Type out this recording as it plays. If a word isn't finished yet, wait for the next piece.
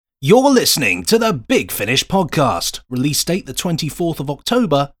You're listening to the Big Finish podcast, release date the 24th of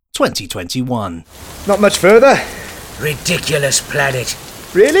October, 2021. Not much further. Ridiculous planet.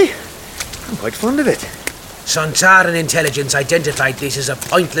 Really? I'm quite fond of it. Sontaran intelligence identified this as a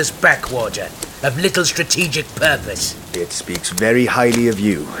pointless backwater of little strategic purpose. It speaks very highly of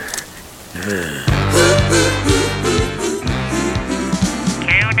you.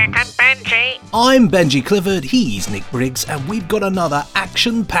 Benji. I'm Benji Clifford, he's Nick Briggs, and we've got another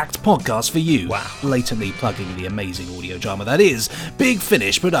action-packed podcast for you. Wow. Blatantly plugging the amazing audio drama that is Big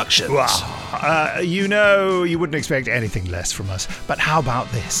Finish Productions. Wow. You wouldn't expect anything less from us. But how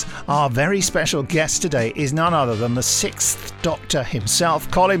about this? Our very special guest today is none other than the Sixth Doctor himself,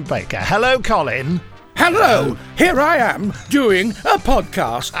 Colin Baker. Hello, Colin. Hello, here I am doing a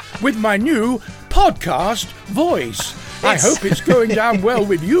podcast with my new podcast voice. I hope it's going down well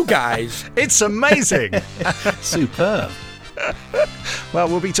with you guys. It's amazing. Superb. Well,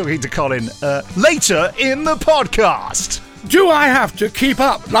 we'll be talking to Colin later in the podcast. Do I have to keep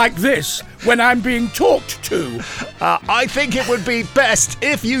up like this when I'm being talked to? I think it would be best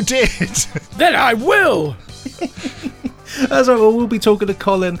if you did. Then I will. That's right, well, we'll be talking to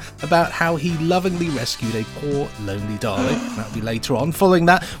Colin about how he lovingly rescued a poor, lonely Dalek. That'll be later on. Following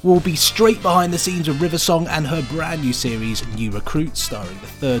that, we'll be straight behind the scenes of River Song and her brand new series, New Recruits, starring the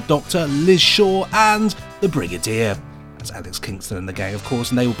Third Doctor, Liz Shaw, and the Brigadier. That's Alex Kingston and the gang, of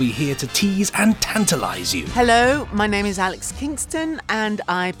course, and they will be here to tease and tantalise you. Hello, my name is Alex Kingston and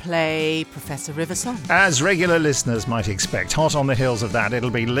I play Professor Riversong. As regular listeners might expect, hot on the heels of that,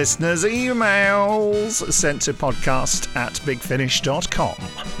 it'll be listeners' emails sent to podcast@bigfinish.com.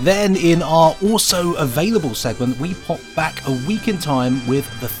 Then, in our also available segment, we pop back a week in time with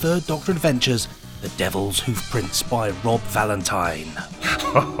the Third Doctor Adventures, The Devil's Hoofprints by Rob Valentine.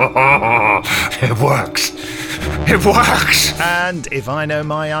 It works. It works! And if I know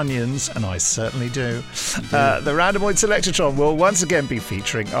my onions, and I certainly do, the Randomoid Selectatron will once again be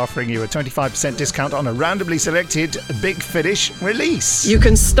featuring, offering you a 25% discount on a randomly selected Big Finish release. You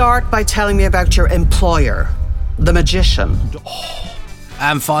can start by telling me about your employer, the magician.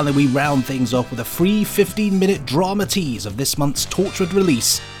 And finally, we round things off with a free 15-minute drama tease of this month's tortured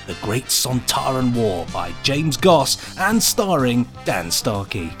release, The Great Sontaran War by James Goss and starring Dan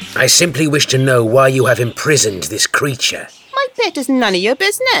Starkey. I simply wish to know why you have imprisoned this creature. My bet is none of your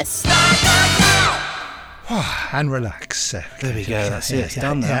business. And relax. There we go, that's it, it's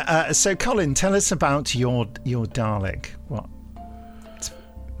done now. Yeah. So, Colin, tell us about your Dalek. What?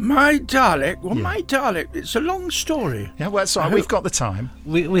 My Dalek? Well, my Dalek, it's a long story. Yeah, well, sorry, we've got the time.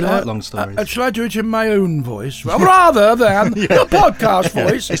 We like long stories. Shall I do it in my own voice? Rather than the podcast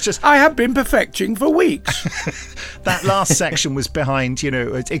voice, It's just I have been perfecting for weeks. that last section was behind,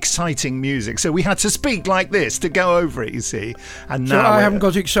 exciting music. So we had to speak like this to go over it, you see. And So now I haven't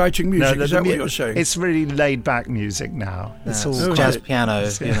got exciting music, is that what you're saying? It's really laid-back music now. It's all jazz piano,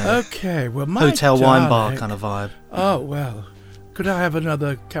 Okay, well, my hotel wine bar Dalek- kind of vibe. Oh, well. Could I have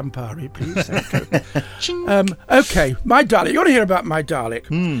another Campari, please? Thank you. Okay, my Dalek. You want to hear about my Dalek?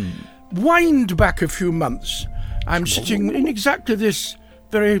 Wind back a few months. I'm sitting in exactly this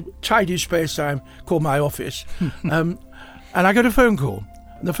very tidy space I call my office. And I get a phone call.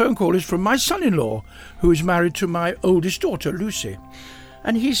 And the phone call is from my son-in-law, who is married to my oldest daughter, Lucy.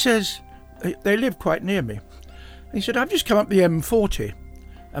 And he says, they live quite near me. He said, I've just come up the M40,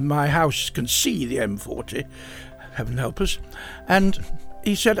 and my house can see the M40. Heaven help us. And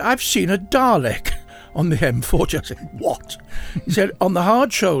he said, I've seen a Dalek on the M40. I said, what? He said, on the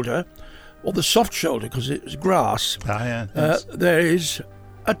hard shoulder, or the soft shoulder, because it was grass, there is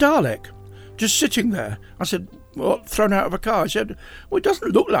a Dalek just sitting there. I said, what, thrown out of a car? He said, well, it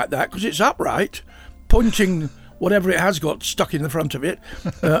doesn't look like that because it's upright, pointing whatever it has got stuck in the front of it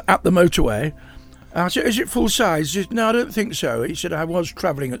at the motorway. I said, is it full size? He said, no, I don't think so. He said, I was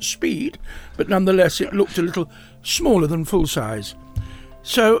travelling at speed, but nonetheless it looked a little smaller than full size.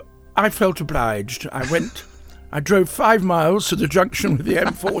 So I felt obliged. I drove 5 miles to the junction with the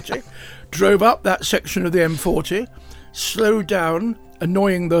M40, drove up that section of the M40, slowed down,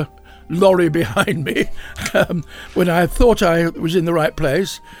 annoying the lorry behind me when I thought I was in the right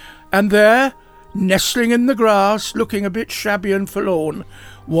place, and there, nestling in the grass, looking a bit shabby and forlorn,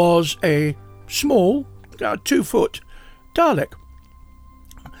 was a small, 2-foot Dalek.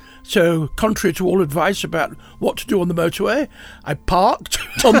 So, contrary to all advice about what to do on the motorway, I parked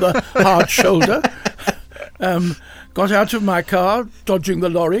on the hard shoulder, got out of my car, dodging the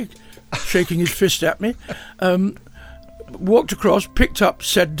lorry, shaking his fist at me, walked across, picked up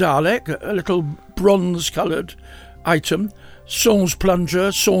said Dalek, a little bronze-coloured item, sans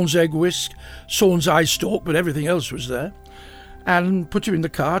plunger, sans egg whisk, sans eye stalk, but everything else was there. and put him in the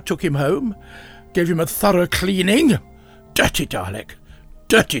car, took him home, gave him a thorough cleaning. Dirty Dalek.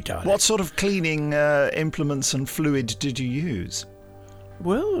 Dirty Dalek. What sort of cleaning implements and fluid did you use?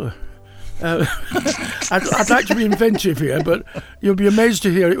 Well, I'd like to be inventive here, but you'll be amazed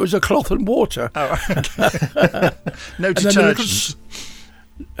to hear it was a cloth and water. Oh, okay. No detergent?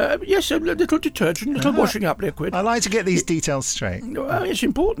 Yes, a little detergent, little washing up liquid. I like to get these details straight. Well, it's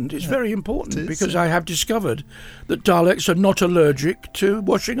important. It's very important because I have discovered that Daleks are not allergic to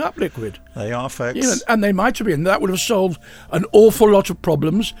washing up liquid. They are, folks. Yeah, and they might have been. That would have solved an awful lot of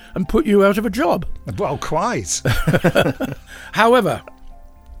problems and put you out of a job. Well, quite. However,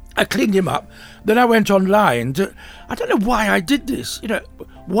 I cleaned him up. Then I went online. I don't know why I did this.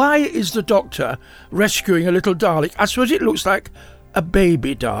 Why is the Doctor rescuing a little Dalek? I suppose it looks like a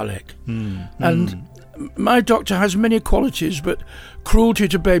baby Dalek. And my Doctor has many qualities, but cruelty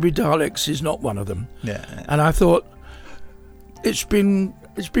to baby Daleks is not one of them. Yeah. And I thought, it's been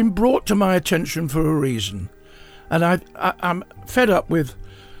brought to my attention for a reason. And I'm fed up with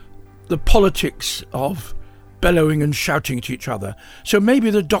the politics of bellowing and shouting at each other. So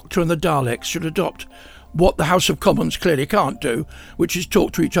maybe the Doctor and the Daleks should adopt what the House of Commons clearly can't do, which is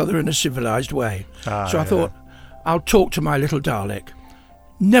talk to each other in a civilised way. So I thought, I'll talk to my little Dalek.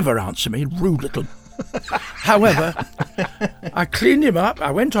 Never answer me, rude little... However, I cleaned him up,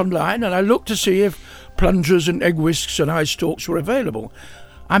 I went online and I looked to see if plungers and egg whisks and eye stalks were available.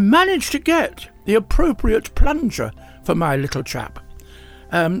 I managed to get the appropriate plunger for my little chap.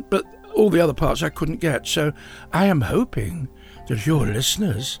 But all the other parts I couldn't get, so I am hoping that your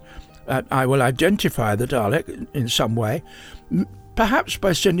listeners... I will identify the Dalek in some way, perhaps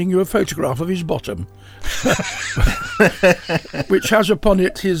by sending you a photograph of his bottom, which has upon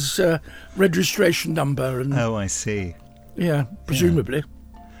it his registration number. And, oh, I see. Yeah, presumably.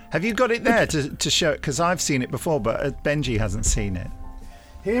 Yeah. Have you got it there to show it? Because I've seen it before, but Benji hasn't seen it.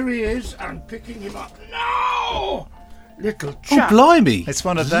 Here he is. I'm picking him up. No! Little chap. Oh, blimey. It's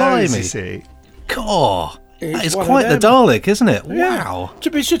one of those, you see. God. That is quite the Dalek, isn't it? Yeah. Wow. To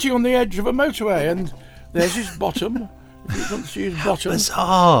be sitting on the edge of a motorway and there's his bottom. If you want to see his bottom.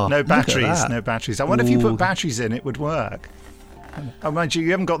 Bizarre. No batteries. I wonder if you put batteries in, it would work. Oh, mind you, you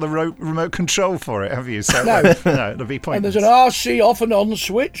haven't got the remote control for it, have you? So no. No, it'll be pointless. And there's an RC off and on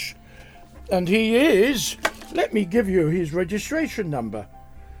switch. And he is... Let me give you his registration number.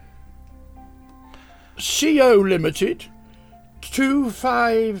 CO Limited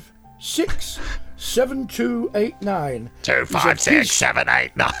 256... 7289.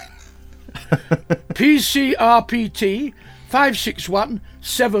 256789. PCRPT 561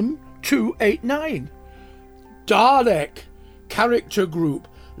 7289. Dalek Character Group,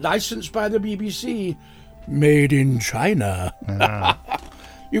 licensed by the BBC, made in China.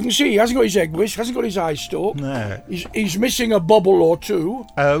 You can see he hasn't got his egg whisk, hasn't got his eye stalk. No. He's missing a bubble or two.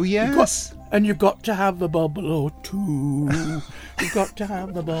 Oh, yes. And you've got to have the bubble or two. You've got to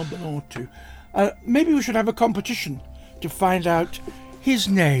have the bubble or two. Maybe we should have a competition to find out his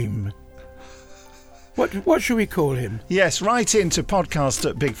name. What should we call him? Yes, write into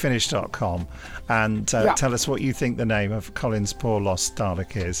podcast@bigfinish.com and tell us what you think the name of Colin's poor lost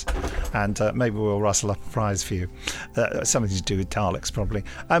Dalek is. And maybe we'll rustle up a prize for you. Something to do with Daleks, probably.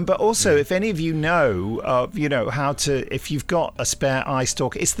 But also, if any of you know, how to, if you've got a spare eye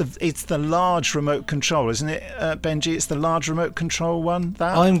stalk, it's the large remote control, isn't it, Benji? It's the large remote control one.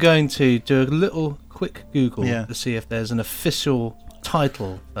 That I'm going to do a little quick Google to see if there's an official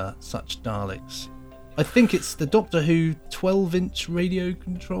title for such Daleks. I think it's the Doctor Who 12-inch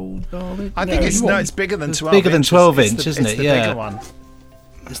radio-controlled Dalek. I think it's bigger than 12 bigger than 12 inch, inch, isn't it? It's the bigger one.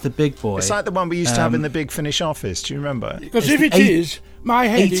 It's the big boy. It's like the one we used to have in the Big Finish office. Do you remember? Because if it is, my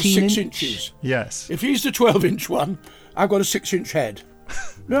head is 6 inches. Yes. If he's the 12-inch one, I've got a 6-inch head.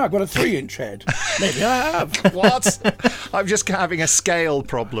 No, I've got a 3-inch head. Maybe I have. What? I'm just having a scale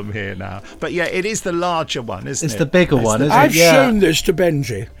problem here now. But yeah, it is the larger one, isn't it? It's the bigger one, isn't it? I've shown this to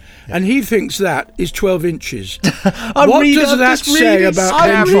Benji, and he thinks that is 12 inches. What does that say about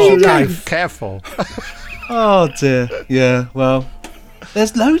Benji's life? Careful. Oh dear. Yeah. Well,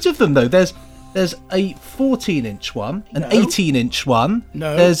 there's loads of them though. There's a 14-inch one, an 18-inch one.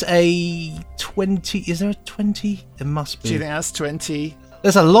 No. There's a 20. Is there a 20? There must be. Do you think that's 20?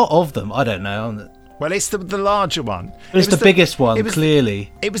 There's a lot of them. I don't know. Well, it's the larger one. It's the biggest one,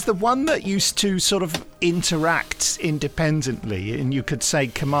 clearly. It was the one that used to sort of interact independently, and you could say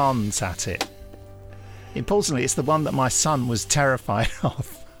commands at it. Importantly, it's the one that my son was terrified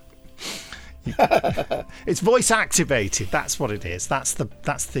of. It's voice activated. That's what it is. That's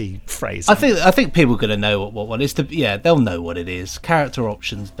the phrase. I think people are going to know what one is. They'll know what it is. Character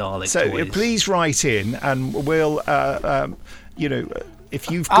options, Dalek. So toys. please write in, and we'll. if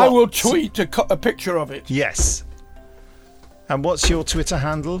you've got... I will tweet a picture of it. Yes. And what's your Twitter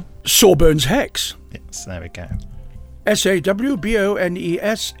handle? Sawbones Hex. Yes, there we go. SAWBONESHEX.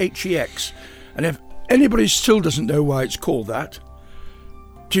 And if anybody still doesn't know why it's called that,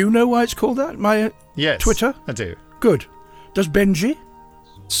 do you know why it's called that? My Twitter? I do. Good. Does Benji?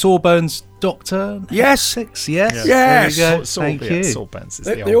 Sawbones Doctor? Yes. Six, yes. Yes. There you go. Thank you. Sawbones is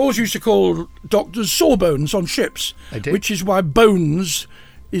They always used to call doctors sawbones on ships. They did. Which is why Bones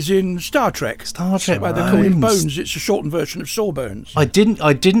is in Star Trek. Star Trek. Why they call him Bones. It's a shortened version of Sawbones. I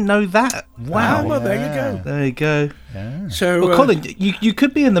didn't know that. Wow. Well, there you go. There you go. Yeah. So, well, Colin, you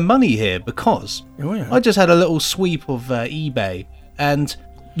could be in the money here because yeah. I just had a little sweep of eBay, and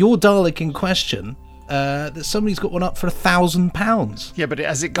your Dalek in question, that somebody's got one up for £1,000. Yeah, but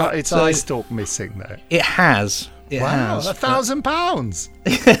has it got its eye stalk missing though? It has. It has. £1,000.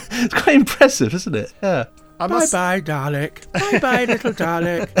 It's quite impressive, isn't it? Yeah. Bye-bye, Dalek. Bye-bye, little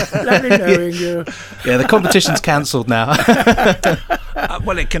Dalek. Lovely knowing you. Yeah, the competition's cancelled now.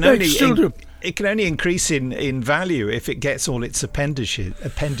 Well, it can only increase in value if it gets all its appendages,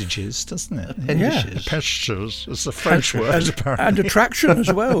 doesn't it? Appendages. Appendages. It's a French word, apparently. And attraction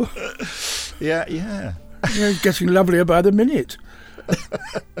as well. Yeah. It's getting lovelier by the minute.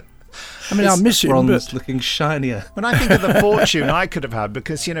 I mean, I miss him, but looking shinier. When I think of the fortune I could have had,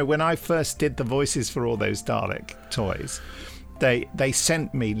 because when I first did the voices for all those Dalek toys, they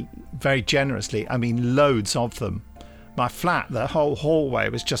sent me very generously. I mean, loads of them. My flat, the whole hallway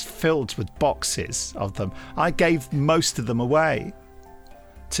was just filled with boxes of them. I gave most of them away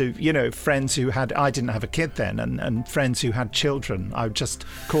to friends who had. I didn't have a kid then, and friends who had children. I would just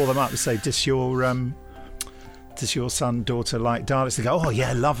call them up and say, Does your son, daughter like Daleks? They go, oh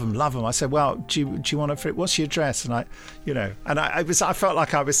yeah, love them. I said, well, do you want it for it? What's your address? And I felt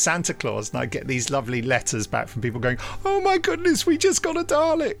like I was Santa Claus, and I get these lovely letters back from people going, oh my goodness, we just got a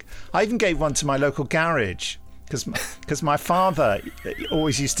Dalek. I even gave one to my local garage because my father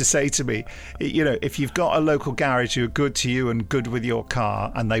always used to say to me, if you've got a local garage who are good to you and good with your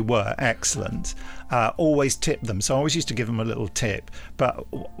car, and they were excellent, always tip them. So I always used to give them a little tip. But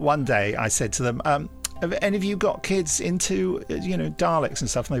one day I said to them, have any of you got kids into, Daleks and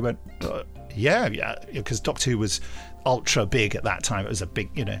stuff? And they went, yeah, because Doctor Who was ultra big at that time. It was a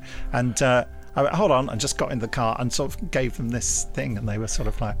big, And I went, hold on, and just got in the car and sort of gave them this thing, and they were sort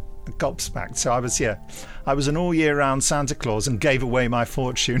of like gobsmacked. So I was an all year round Santa Claus and gave away my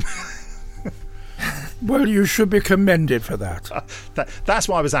fortune. Well, you should be commended for that. That's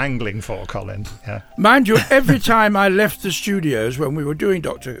what I was angling for, Colin. Yeah. Mind you, every time I left the studios when we were doing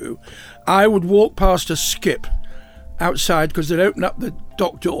Doctor Who, I would walk past a skip outside because they'd open up the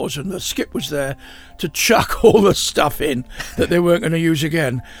dock doors and the skip was there to chuck all the stuff in that they weren't going to use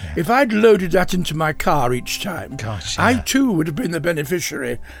again. Yeah. If I'd loaded that into my car each time, I too would have been the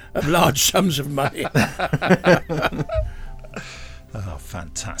beneficiary of large sums of money. Oh,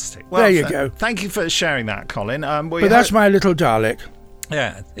 fantastic. Well, there you go. Thank you for sharing that, Colin. But that's my little Dalek.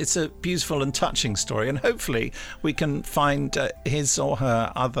 Yeah, it's a beautiful and touching story, and hopefully we can find his or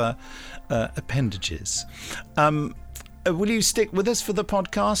her other appendages. Will you stick with us for the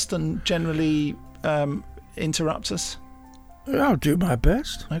podcast and generally interrupt us? I'll do my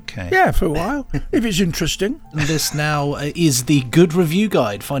best. Okay. Yeah, for a while, if it's interesting. This now is the Good Review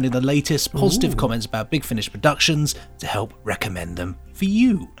Guide, finding the latest positive comments about Big Finish Productions to help recommend them for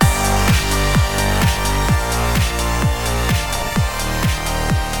you.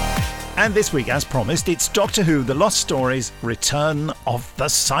 And this week, as promised, it's Doctor Who, The Lost Stories, Return of the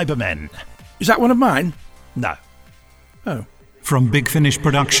Cybermen. Is that one of mine? No. Oh. From Big Finish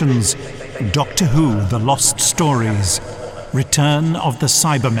Productions, Doctor Who, The Lost Stories, Return of the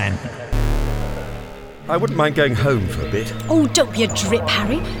Cybermen. I wouldn't mind going home for a bit. Oh, don't be a drip,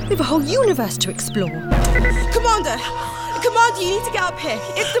 Harry. We've a whole universe to explore. Commander, you need to get up here.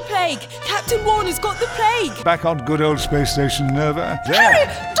 It's the plague. Captain Warner's got the plague. Back on good old Space Station Nova. Harry!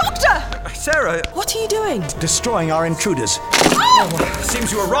 Doctor! Sarah! What are you doing? Destroying our intruders. Oh!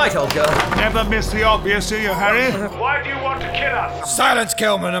 Seems you were right, old girl. Never miss the obvious, do you, Harry? Why do you want to kill us? Silence,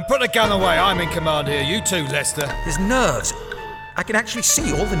 Kelman, and put the gun away. I'm in command here. You too, Lester. His nerves. I can actually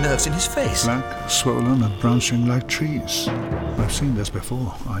see all the nerves in his face. Black, swollen, and branching like trees. I've seen this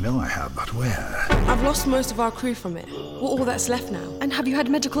before. I know I have, but where? I've lost most of our crew from it. We're all that's left now. And have you had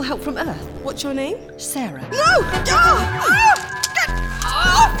medical help from Earth? What's your name? Sarah. No! Get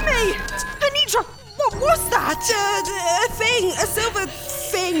off me! Anitra, what was that? A thing, a silver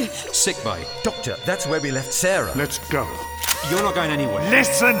thing. Sick bay. Doctor, that's where we left Sarah. Let's go. You're not going anywhere.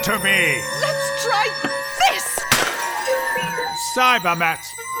 Listen to me! Let's try this! Cybermat!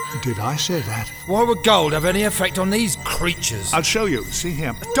 Did I say that? Why would gold have any effect on these creatures? I'll show you. See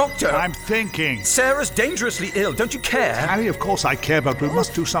here. Doctor! I'm thinking. Sarah's dangerously ill. Don't you care? Harry, of course I care, but we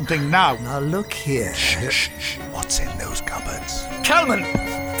must do something now. Now look here. Shh. What's in those cupboards? Calman!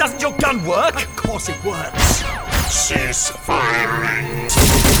 Doesn't your gun work? Of course it works. Cease firing.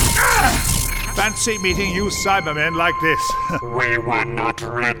 Fancy meeting you Cybermen like this. We were not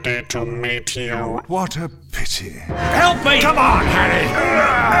ready to meet you. What a pity. Help me! Come on, Harry!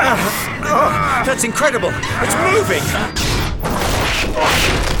 That's incredible. It's moving.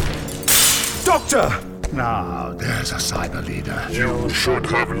 Doctor! Now, there's a cyber leader. You should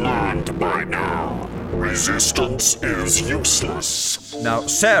have learned by now. Resistance is useless. Now,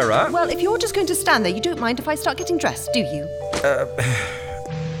 Sarah... Well, if you're just going to stand there, you don't mind if I start getting dressed, do you?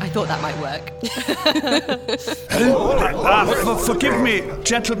 I thought that might work. Forgive me,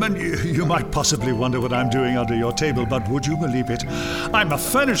 gentlemen. You might possibly wonder what I'm doing under your table, but would you believe it? I'm a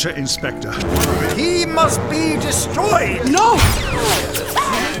furniture inspector. He must be destroyed! No!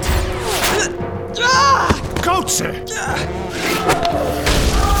 Goatse!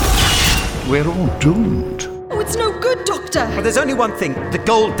 We're all doomed. Oh, it's no good, Doctor. But there's only one thing, the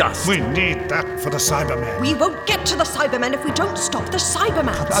gold dust. We need that for the Cybermen. We won't get to the Cybermen if we don't stop the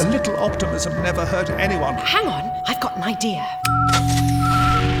Cybermans. A little optimism never hurt anyone. Hang on, I've got an idea.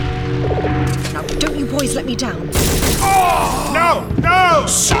 Now, don't you boys let me down. Oh! No!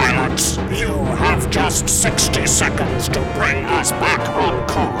 Silence! You have just 60 seconds to bring us back on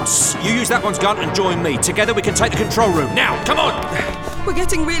course. You use that one's gun and join me. Together we can take the control room. Now, come on! We're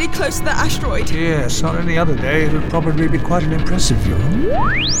getting really close to the asteroid. Yes, on any other day it would probably be quite an impressive view. You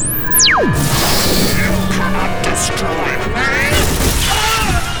cannot destroy me!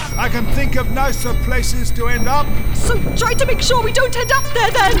 I can think of nicer places to end up. So try to make sure we don't end up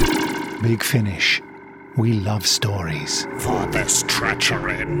there then. Big Finish. We love stories. For this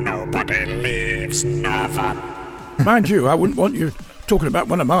treachery, nobody leaves Nova. Mind you, I wouldn't want you talking about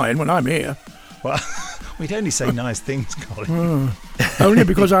one of mine when I'm here. Well, we'd only say nice things, Colin. Only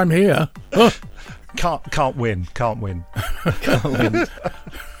because I'm here. Can't win. Can't win.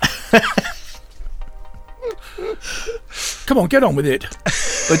 Come on, get on with it.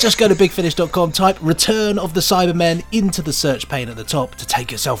 Well, just go to bigfinish.com, type Return of the Cybermen into the search pane at the top to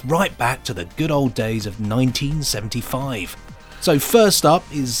take yourself right back to the good old days of 1975. So first up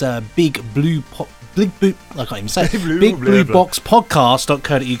is Big Blue Box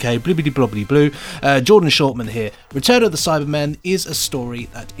Podcast.co.uk, blibbity blobbity blue. Jordan Shortman here. Return of the Cybermen is a story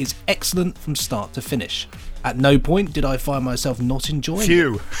that is excellent from start to finish. At no point did I find myself not enjoying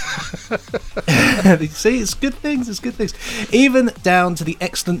it. See, it's good things, Even down to the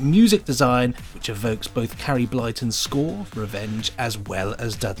excellent music design, which evokes both Carrie Blyton's score for Revenge as well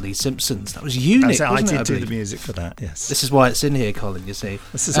as Dudley Simpson's. That was unique, I wasn't did it? do the music for that, yes. This is why it's in here, Colin, you see.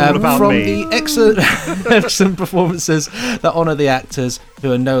 This is all about from me. The excellent performances that honour the actors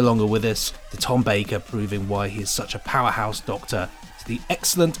who are no longer with us, to Tom Baker proving why he is such a powerhouse doctor, to the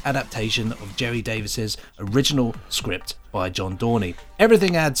excellent adaptation of Jerry Davis's original script by John Dorney.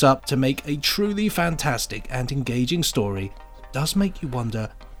 Everything adds up to make a truly fantastic and engaging story that does make you wonder,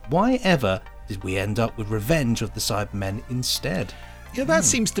 why ever did we end up with Revenge of the Cybermen instead? Yeah, that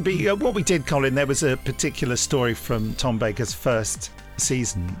seems to be what we did, Colin. There was a particular story from Tom Baker's first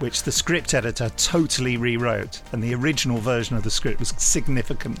season, which the script editor totally rewrote, and the original version of the script was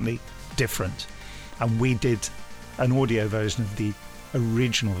significantly different. And we did an audio version of the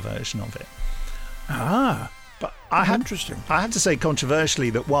original version of it. But I had to say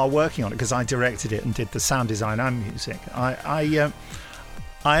controversially that while working on it, because I directed it and did the sound design and music, I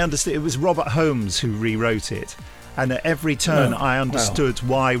understood it was Robert Holmes who rewrote it, and at every turn I understood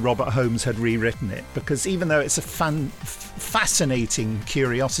why Robert Holmes had rewritten it, because even though it's a fascinating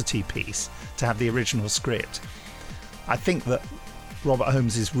curiosity piece to have the original script, I think that Robert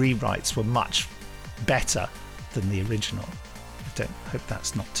Holmes's rewrites were much better than the original. I hope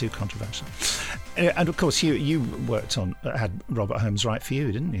that's not too controversial. And of course, you had Robert Holmes write for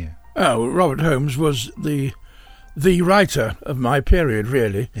you, didn't you? Oh, Robert Holmes was the writer of my period,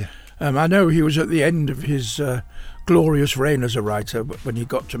 really. Yeah. I know he was at the end of his glorious reign as a writer when he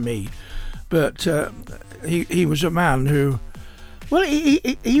got to me, but he was a man who, well,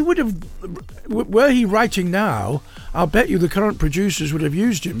 he would have, were he writing now, I'll bet you the current producers would have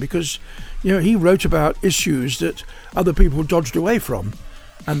used him, because he wrote about issues that other people dodged away from,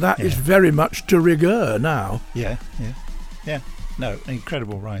 and that is very much de rigueur now. Yeah. No,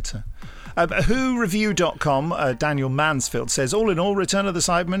 incredible writer. WhoReview.com, Daniel Mansfield says, all in all, Return of the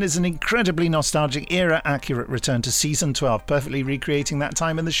Cybermen is an incredibly nostalgic, era-accurate return to Season 12, perfectly recreating that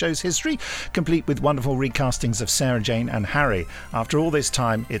time in the show's history, complete with wonderful recastings of Sarah Jane and Harry. After all this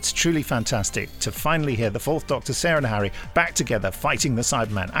time, it's truly fantastic to finally hear the Fourth Doctor, Sarah and Harry, back together fighting the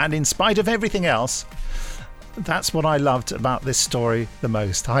Cybermen. And in spite of everything else, that's what I loved about this story the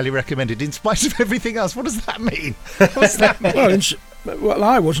most. Highly recommended. In spite of everything else. What does that mean? What does that mean? Well,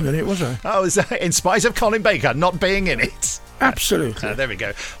 I wasn't in it, was I? Oh, in spite of Colin Baker not being in it. Absolutely. There we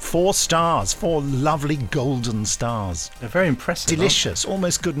go. 4 stars. 4 lovely golden stars. They're very impressive. Delicious.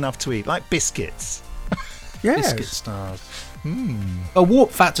 Almost good enough to eat. Like biscuits. Yes. Biscuit stars.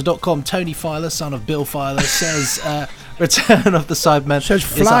 Warpfactor.com, Tony Filer, son of Bill Filer, says Return of the Cybermen says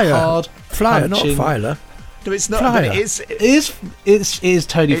is a hard Flyer, not punching... Filer. No, it's not. Flyer. But it is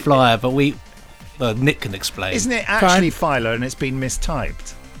Tony Flyer, but Nick can explain. Isn't it actually Filer and it's been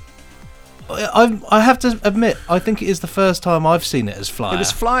mistyped? I have to admit, I think it is the first time I've seen it as Flyer. It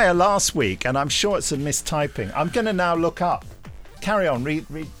was Flyer last week, and I'm sure it's a mistyping. I'm going to now look up. Carry on, read.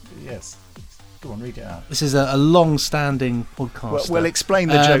 Yes. Go on, read it out. This is a long-standing podcast. We'll explain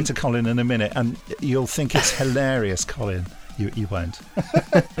the joke to Colin in a minute, and you'll think it's hilarious, Colin. You won't.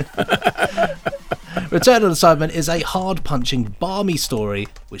 Return of the Cybermen is a hard-punching, balmy story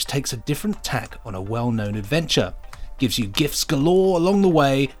which takes a different tack on a well-known adventure, gives you gifts galore along the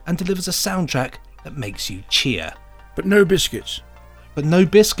way, and delivers a soundtrack that makes you cheer. But no biscuits. But no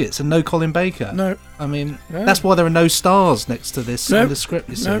biscuits and no Colin Baker. No. I mean, that's why there are no stars next to this on the script,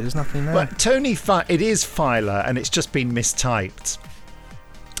 you see. There's nothing there. But Tony, it is Filer, and it's just been mistyped.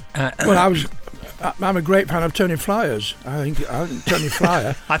 Well, I'm a great fan of Tony Flyers. I think Tony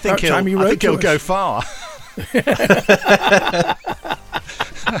Flyer. I think he'll go far.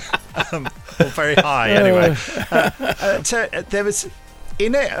 Very high, anyway. There was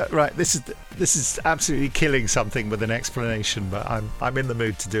in it. Right, this is absolutely killing something with an explanation, but I'm in the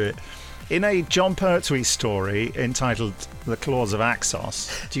mood to do it. In a John Pertwee story entitled "The Claws of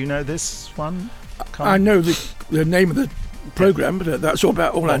Axos," do you know this one? I know the name of the program, but that's all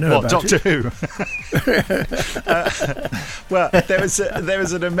I know about Doctor it. Who? Well, there was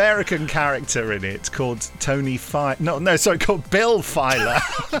an American character in it called Tony called Bill Filer.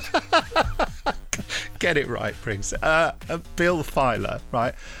 Get it right, please. Bill Filer,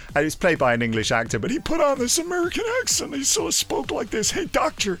 right? And he was played by an English actor, but he put on this American accent. He sort of spoke like this: "Hey,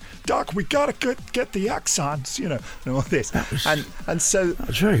 Doc, we gotta get the axons, and all this." And so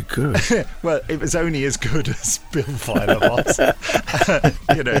that's very good. Well, it was only as good as Bill Filer was.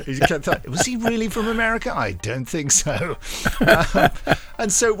 Was he really from America? I don't think so.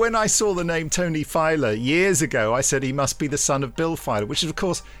 And so when I saw the name Tony Filer years ago, I said he must be the son of Bill Filer, which of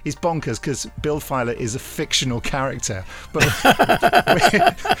course is bonkers because Bill Filer is a fictional character. But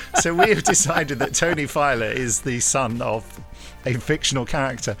so we have decided that Tony Filer is the son of a fictional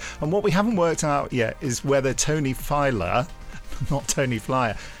character. And what we haven't worked out yet is whether Tony Filer, not Tony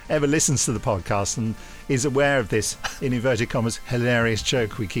Flyer, ever listens to the podcast and is aware of this, in inverted commas, hilarious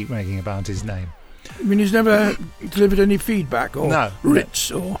joke we keep making about his name. I mean, he's never delivered any feedback or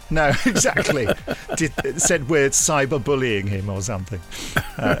writs or... No, exactly. Said we're cyberbullying him or something.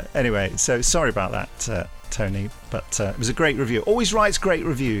 Anyway, so sorry about that, Tony, but it was a great review. Always writes great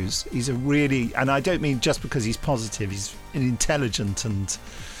reviews. He's a really... And I don't mean just because he's positive. He's intelligent and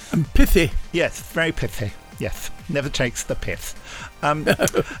pithy. Yes, very pithy. Yes, never takes the pith.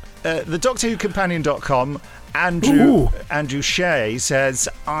 The Doctor Who Companion.com, Andrew Shea says,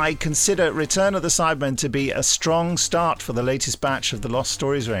 I consider Return of the Cybermen to be a strong start for the latest batch of the Lost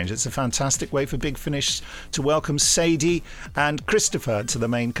Stories range. It's a fantastic way for Big Finish to welcome Sadie and Christopher to the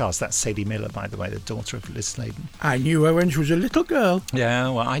main cast. That's Sadie Miller, by the way, the daughter of Liz Sladen. I knew her when she was a little girl. Yeah,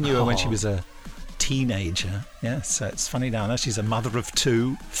 well, I knew her when she was a teenager. Yeah, so it's funny now she's a mother of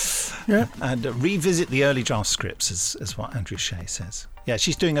 2. Yeah. And revisit the early draft scripts, is what Andrew Shea says. Yeah,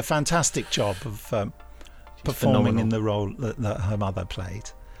 she's doing a fantastic job of performing in the role that her mother played.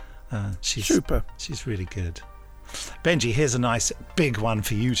 She's super. She's really good. Benji, here's a nice big one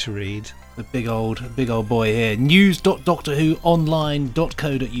for you to read. The big old boy here.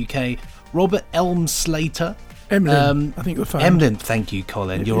 news.doctorwhoonline.co.uk. Robert Elmslater. Emlyn, I think you'll find. Emlyn, thank you,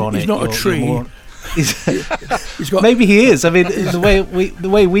 Colin. You're on it. He's not a tree. He's got, maybe he is. I mean, the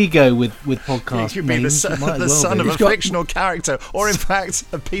way we go with podcast you mean names, the son of a fictional character, or in fact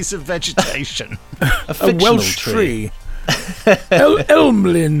a piece of vegetation. a Welsh tree.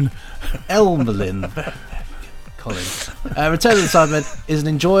 Elmlyn. Colin. Return of the Cybermen is an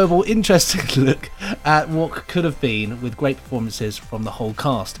enjoyable, interesting look at what could have been, with great performances from the whole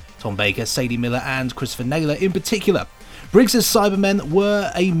cast. Tom Baker, Sadie Miller and Christopher Naylor in particular. Briggs's Cybermen were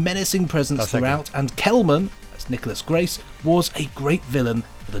a menacing presence throughout, and Kelman, as Nicholas Grace, was a great villain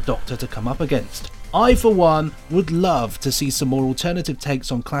for the Doctor to come up against. I, for one, would love to see some more alternative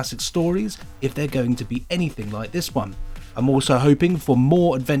takes on classic stories if they're going to be anything like this one. I'm also hoping for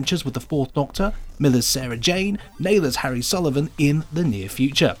more adventures with the Fourth Doctor, Miller's Sarah Jane, Naylor's Harry Sullivan in the near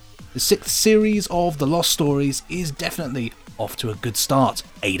future. The 6th series of The Lost Stories is definitely off to a good start.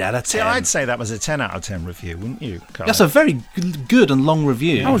 8 out of 10. See, I'd say that was a 10 out of 10 review, wouldn't you, Colin? That's a very good and long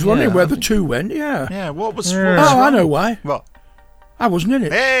review. I was wondering where the 2 went, yeah. Yeah, what was I know why. What? I wasn't in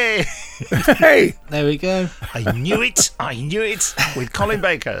it. Hey! Hey! There we go. I knew it. With Colin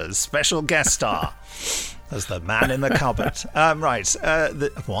Baker's special guest star as the man in the cupboard.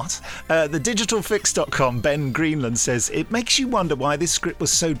 The digitalfix.com, Ben Greenland says, it makes you wonder why this script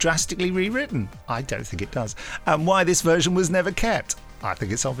was so drastically rewritten. I don't think it does. And why this version was never kept. I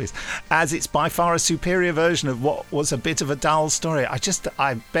think it's obvious, as it's by far a superior version of what was a bit of a dull story. I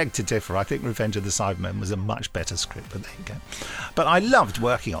beg to differ. I think Revenge of the Cybermen was a much better script, but there you go. But I loved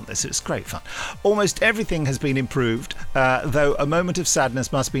working on this. It was great fun. Almost everything has been improved, though a moment of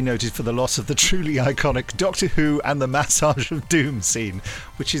sadness must be noted for the loss of the truly iconic Doctor Who and the Massage of Doom scene,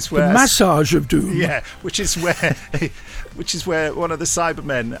 which is where... The Massage of Doom? Yeah, which is where one of the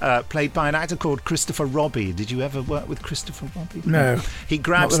Cybermen, played by an actor called Christopher Robbie. Did you ever work with Christopher Robbie? No. He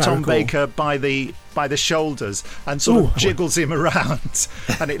grabs Tom Baker by the shoulders and sort of jiggles him around,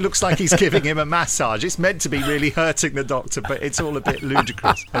 and it looks like he's giving him a massage. It's meant to be really hurting the Doctor, but it's all a bit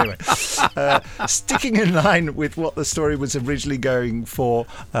ludicrous. Anyway, sticking in line with what the story was originally going for,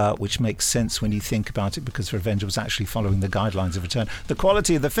 which makes sense when you think about it, because Revenge was actually following the guidelines of Return, the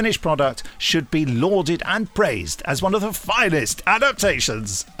quality of the finished product should be lauded and praised as one of the finest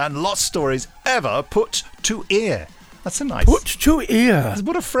adaptations and lost stories ever put to ear. That's a nice... Put to ear.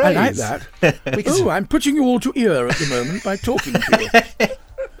 What a phrase. I like that. I'm putting you all to ear at the moment by talking to you.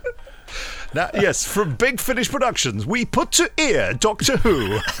 Now, yes, from Big Finish Productions, we put to ear Doctor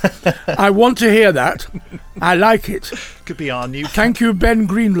Who. I want to hear that. I like it. Could be our new... Thank you, Ben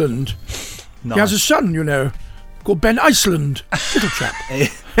Greenland. Nice. He has a son, you know, called Ben Iceland. Little chap.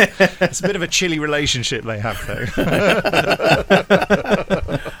 It's a bit of a chilly relationship they have, though.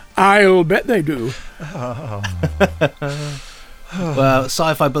 I'll bet they do. Well,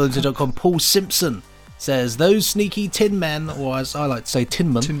 sci-fi-bulletin.com, Paul Simpson says, those sneaky tin men, or as I like to say,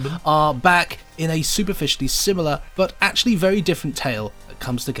 tinmen, are back in a superficially similar but actually very different tale that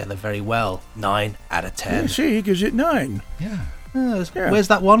comes together very well. 9 out of 10. Yeah, see, he gives it 9. Yeah. Where's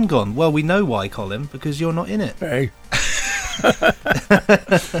that one gone? Well, we know why, Colin, because you're not in it. Hey.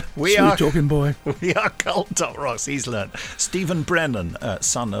 We Sweet are talking boy. We are Cult.Rocks. He's learned. Stephen Brennan,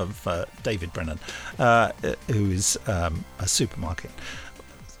 son of David Brennan, who is a supermarket.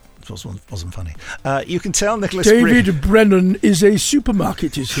 Wasn't funny. You can tell Nicholas David Brennan is a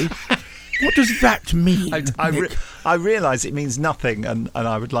supermarket, is he? What does that mean? I realise it means nothing, and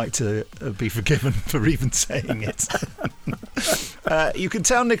I would like to be forgiven for even saying it. You can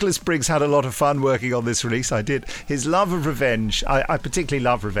tell Nicholas Briggs had a lot of fun working on this release. I did. His love of Revenge, I particularly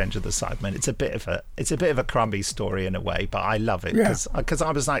love Revenge of the Cybermen. It's a bit of a crummy story in a way, but I love it because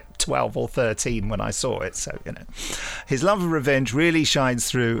I was like 12 or 13 when I saw it. So his love of Revenge really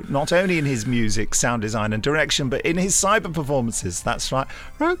shines through, not only in his music, sound design, and direction, but in his cyber performances. That's right.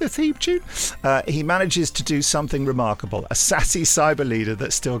 Wrote the theme tune. He manages to do something remarkable, a sassy cyber leader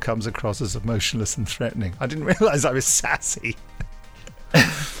that still comes across as emotionless and threatening. I didn't realise I was sassy.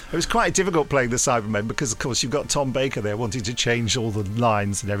 It was quite difficult playing the Cybermen because, of course, you've got Tom Baker there wanting to change all the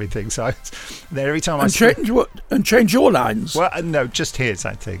lines and everything. So every time change your lines. Well, no, just his,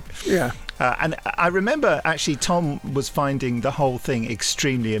 I think. Yeah. And I remember actually Tom was finding the whole thing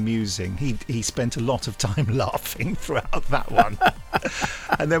extremely amusing. He spent a lot of time laughing throughout that one.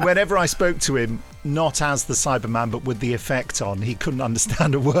 And then whenever I spoke to him, not as the Cyberman, but with the effect on, he couldn't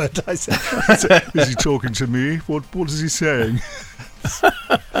understand a word I said. Is he talking to me? What is he saying?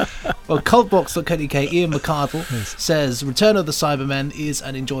 Well, Cultbox.co.uk, Ian McCardle says, Return of the Cybermen is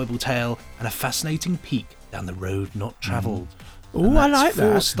an enjoyable tale and a fascinating peek down the road not travelled. Oh, I like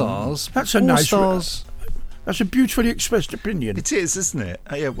 4 that. stars. That's a 4 nice stars. That's a beautifully expressed opinion. It is, isn't it?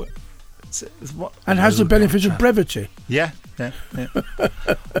 Yeah. And has the benefit of brevity. Yeah.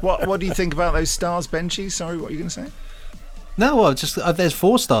 What do you think about those stars, Benji? Sorry, what are you going to say? No, well, just there's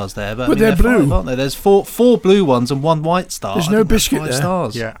 4 stars there, but they're blue, 5, aren't they? There's four blue ones and 1 white star. There's no biscuit 5 there.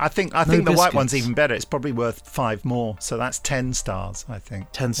 Stars. Yeah, I think the white one's even better. It's probably worth 5 more, so that's 10 stars. I think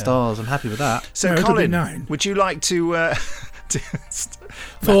 10 stars. I'm happy with that. So, no, Colin, 9. would you like to?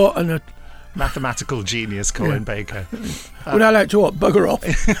 Mathematical genius, Colin Baker. Would I like to what? Bugger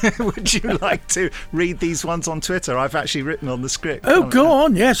off? Would you like to read these ones on Twitter? I've actually written on the script. Oh, go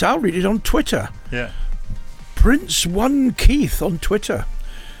on. Yes, I'll read it on Twitter. Yeah. Prince One Keith on Twitter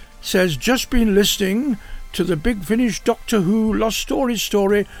says, just been listening to the Big Finish Doctor Who Lost Stories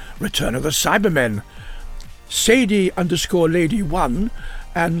story, Return of the Cybermen. Sadie_Lady1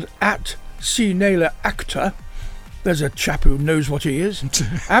 and at C. Naylor Actor. There's a chap who knows what he is.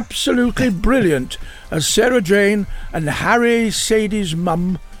 Absolutely brilliant. As Sarah Jane and Harry, Sadie's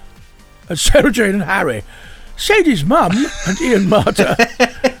mum. Sarah Jane and Harry. Sadie's mum and Ian Marter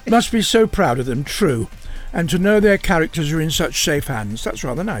must be so proud of them, true. And to know their characters are in such safe hands. That's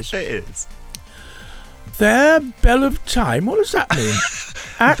rather nice. It is. Their bell of time. What does that mean?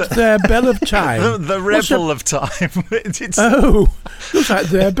 At their bell of time. The rebel of time. Oh, looks like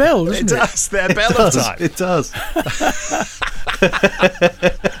their bell, doesn't it? It does. Their bell of time. It does.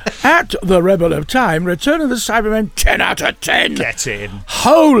 At the rebel of time, Return of the Cybermen, 10 out of 10. Get in.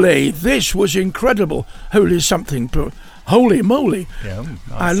 Holy, this was incredible. Holy something. Holy moly. Yeah, nice.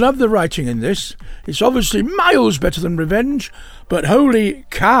 I love the writing in this. It's obviously miles better than Revenge, but holy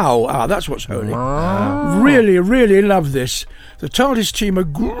cow. That's what's holy. Really, really love this. The TARDIS team are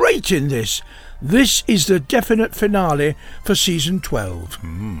great in this. This is the definite finale for season 12.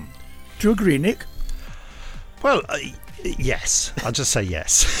 Do you agree, Nick? Well, yes. I'll just say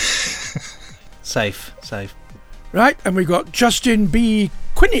yes. Safe. Right, and we got Justin B.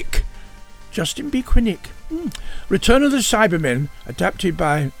 Quinnick. Return of the Cybermen, adapted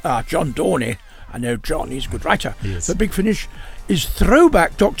by John Dorney. I know John, he's a good writer. Yes. The Big Finish is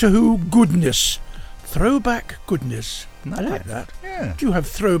throwback Doctor Who goodness. Throwback goodness. I like that. Yeah. Do you have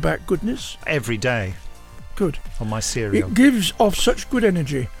throwback goodness? Every day. Good. On my cereal. It gives off such good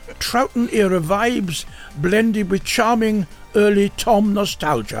energy. Troughton era vibes blended with charming early Tom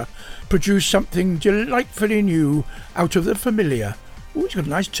nostalgia produce something delightfully new out of the familiar. Oh, it's got a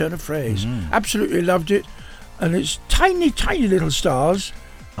nice turn of phrase. Absolutely loved it. And it's tiny, tiny little stars.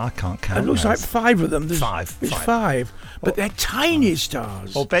 I can't count. It looks like 5 of them. It's 5. But they're tiny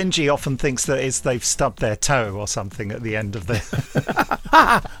stars. Well, Benji often thinks that they've stubbed their toe or something at the end of their...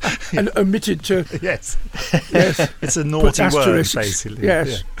 and omitted to... Yes. It's a naughty word, basically. Yes.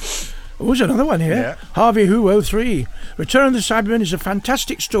 Yeah. Oh, there's another one here. Yeah. Harvey Who 03. Return of the Cybermen is a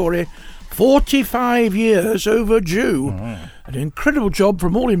fantastic story. 45 years overdue. An incredible job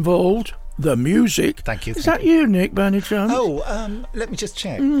from all involved. The music. Thank you. Is that you, Nick, by any chance? Oh, let me just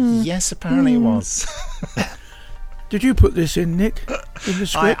check. Yes, apparently it was. Did you put this in, Nick, in the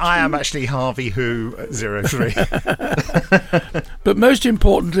script? I am actually Harvey Who 03. But most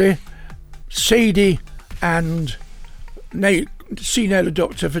importantly, Sadie and C. Naylor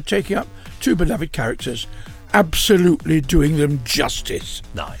Doctor for taking up 2 beloved characters. Absolutely doing them justice.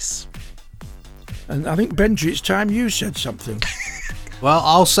 Nice. And I think, Benji, it's time you said something. Well,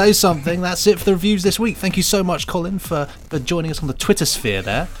 I'll say something. That's it for the reviews this week. Thank you so much, Colin, for joining us on the Twitter sphere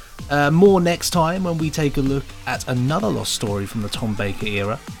there. More next time when we take a look at another lost story from the Tom Baker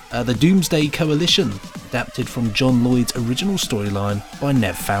era, the Doomsday Coalition, adapted from John Lloyd's original storyline by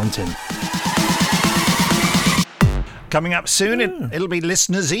Nev Fountain. Coming up soon, it'll be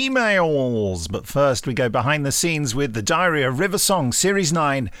listeners' emails. But first, we go behind the scenes with the Diary of River Song, Series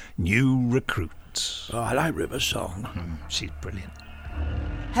 9, New Recruit. Oh, I like River Song. She's brilliant.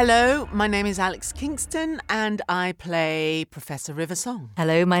 Hello, my name is Alex Kingston and I play Professor River Song.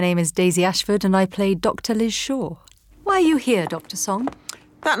 Hello, my name is Daisy Ashford and I play Dr. Liz Shaw. Why are you here, Dr. Song?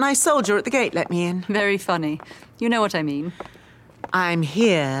 That nice soldier at the gate let me in. Very funny. You know what I mean. I'm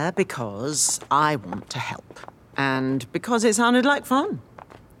here because I want to help. And because it sounded like fun.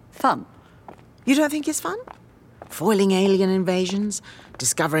 Fun? You don't think it's fun? Foiling alien invasions,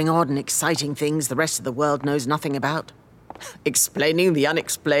 discovering odd and exciting things the rest of the world knows nothing about. Explaining the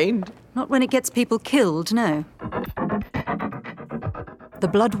unexplained? Not when it gets people killed, no. The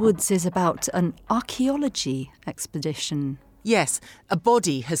Bloodwoods is about an archaeology expedition. Yes, a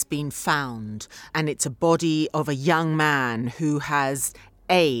body has been found, and it's a body of a young man who has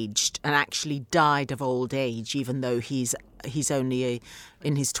aged and actually died of old age, even though he's only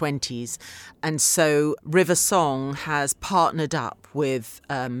in his 20s. And so River Song has partnered up with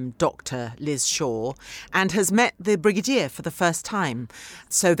Dr. Liz Shaw and has met the Brigadier for the first time.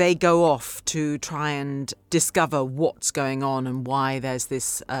 So they go off to try and discover what's going on and why there's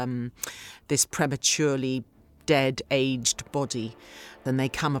this prematurely dead, aged body. Then they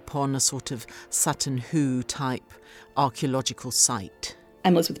come upon a sort of Sutton Hoo type archaeological site.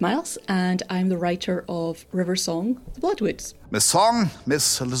 I'm Elizabeth Miles, and I'm the writer of River Song, The Bloodwoods. Miss Song,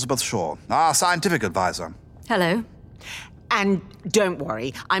 Miss Elizabeth Shaw, our scientific advisor. Hello. And don't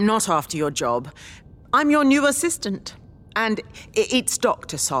worry, I'm not after your job. I'm your new assistant. And it's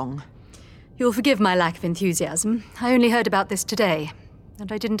Dr. Song. You'll forgive my lack of enthusiasm. I only heard about this today,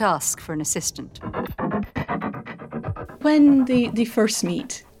 and I didn't ask for an assistant. When they first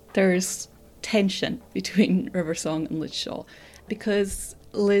meet, there's tension between River Song and Liz Shaw, because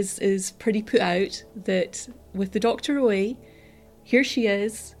Liz is pretty put out that with the doctor away, here she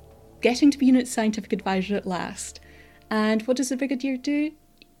is, getting to be unit scientific advisor at last. And what does the Brigadier do?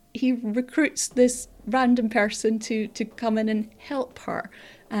 He recruits this random person to come in and help her.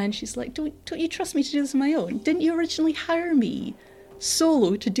 And she's like, don't you trust me to do this on my own? Didn't you originally hire me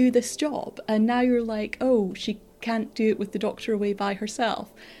solo to do this job? And now you're like, oh, she can't do it with the doctor away by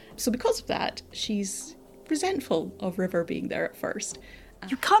herself. So because of that, she's resentful of River being there at first.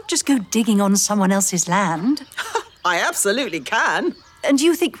 You can't just go digging on someone else's land. I absolutely can. And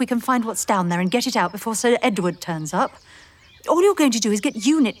you think we can find what's down there and get it out before Sir Edward turns up? All you're going to do is get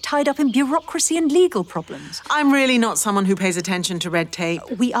UNIT tied up in bureaucracy and legal problems. I'm really not someone who pays attention to red tape.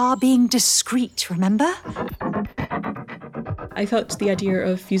 We are being discreet, remember? I thought the idea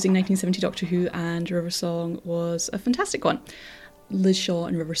of fusing 1970 Doctor Who and River Song was a fantastic one. Liz Shaw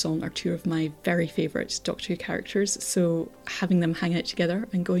and River Song are two of my very favourite Doctor Who characters, so having them hang out together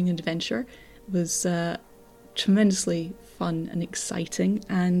and going on adventure was tremendously fun and exciting.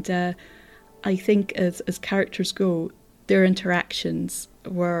 And I think as characters go, their interactions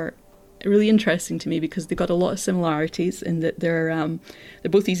were really interesting to me because they got a lot of similarities in that they're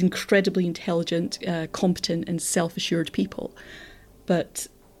both these incredibly intelligent, competent and self-assured people. But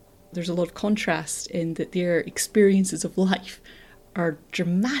there's a lot of contrast in that their experiences of life are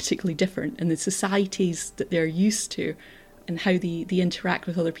dramatically different in the societies that they're used to and how they interact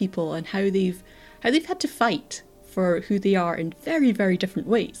with other people and how they've had to fight for who they are in very, very different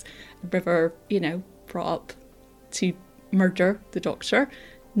ways. River, brought up to murder the Doctor,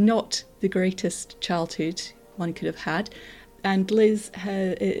 not the greatest childhood one could have had. And Liz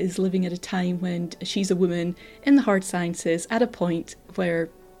is living at a time when she's a woman in the hard sciences at a point where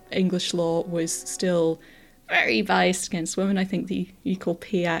English law was still very biased against women. I think the Equal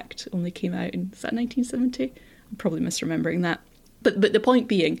Pay Act only came out in, is that 1970? I'm probably misremembering that. But the point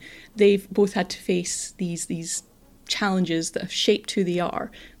being, they've both had to face these challenges that have shaped who they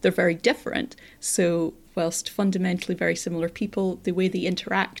are. They're very different. So whilst fundamentally very similar people, the way they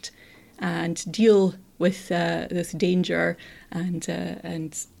interact and deal with this danger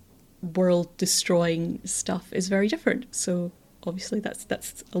and world-destroying stuff is very different. So obviously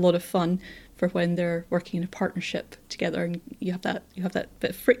that's a lot of fun for when they're working in a partnership together, and you have that bit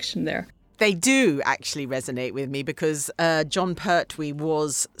of friction there. They do actually resonate with me because John Pertwee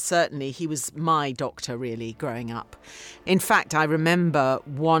was my doctor really growing up. In fact, I remember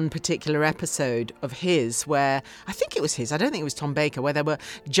one particular episode of his where, I think it was his, I don't think it was Tom Baker, where there were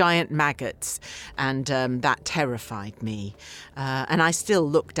giant maggots, and that terrified me. And I still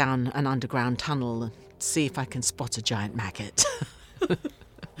look down an underground tunnel and see if I can spot a giant maggot.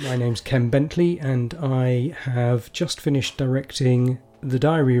 My name's Ken Bentley, and I have just finished directing The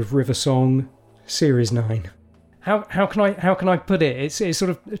Diary of River Song, Series 9. How can I put it? It sort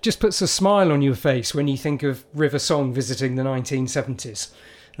of just puts a smile on your face when you think of River Song visiting the 1970s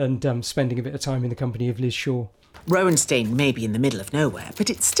and spending a bit of time in the company of Liz Shaw. Rowanstein may be in the middle of nowhere, but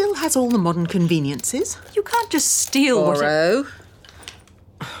it still has all the modern conveniences. You can't just steal Oro.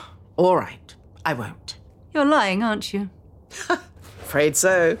 All right, I won't. You're lying, aren't you? Afraid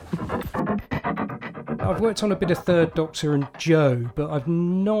so. I've worked on a bit of Third Doctor and Joe, but I've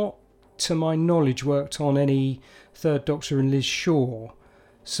not, to my knowledge, worked on any Third Doctor and Liz Shaw.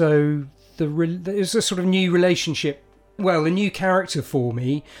 So there's a sort of new relationship, well, a new character for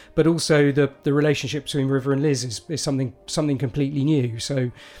me, but also the relationship between River and Liz is something completely new.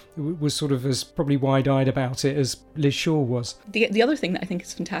 So it was sort of as probably wide-eyed about it as Liz Shaw was. The other thing that I think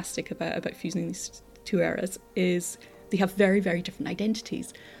is fantastic about fusing these two eras is they have very, very different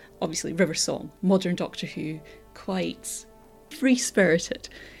identities. Obviously, River Song, modern Doctor Who, quite free-spirited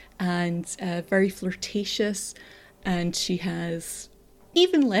and very flirtatious, and she has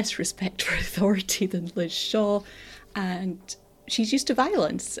even less respect for authority than Liz Shaw, and she's used to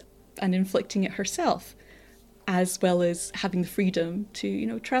violence and inflicting it herself, as well as having the freedom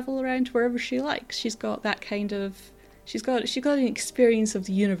to, travel around wherever she likes. She's got that kind of... She's got an experience of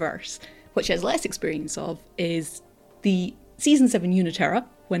the universe. What she has less experience of is the Season 7 Unit era,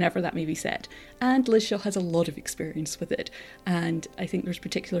 whenever that may be set. And Liz Shaw has a lot of experience with it. And I think there's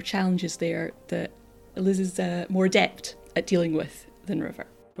particular challenges there that Liz is more adept at dealing with than River.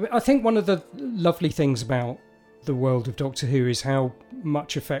 I think one of the lovely things about the world of Doctor Who is how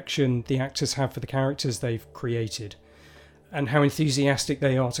much affection the actors have for the characters they've created. how enthusiastic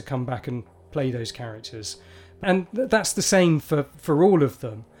they are to come back and play those characters. And that's the same for all of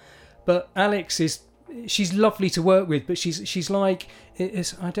them. But Alex she's lovely to work with, but she's like,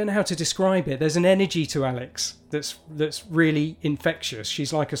 I don't know how to describe it. There's an energy to Alex that's really infectious.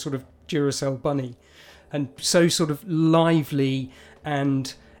 She's like a sort of Duracell bunny, and so sort of lively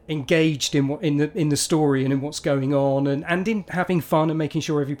and engaged in the story and in what's going on, and in having fun and making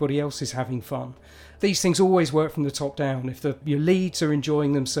sure everybody else is having fun. These things always work from the top down. If your leads are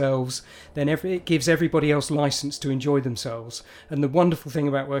enjoying themselves, then it gives everybody else license to enjoy themselves. And the wonderful thing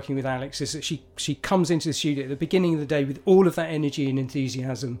about working with Alex is that she comes into the studio at the beginning of the day with all of that energy and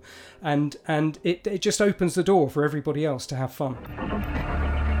enthusiasm, and it just opens the door for everybody else to have fun.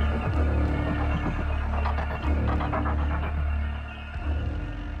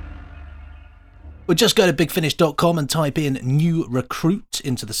 Well, just go to bigfinish.com and type in new recruit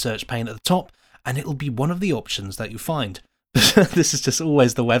into the search pane at the top, and it'll be one of the options that you find. This is just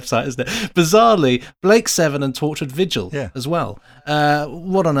always the website, isn't it? Bizarrely, Blake 7 and Tortured Vigil as well.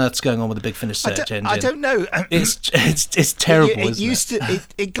 What on earth's going on with the Big Finish search engine? I don't know. It's terrible.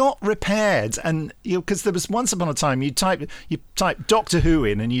 It got repaired, and because there was once upon a time you type Doctor Who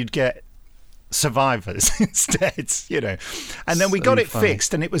in and you'd get Survivors instead, and then we got it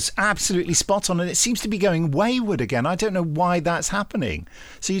fixed, and it was absolutely spot on, and it seems to be going wayward again. I don't know why that's happening.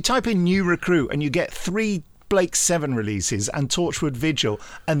 So you type in new recruit and you get 3 Blake 7 releases and Torchwood Vigil,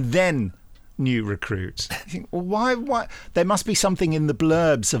 and then new recruit. I think, well, why? There must be something in the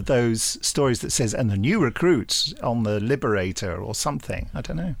blurbs of those stories that says, and the new recruits on the Liberator or something. I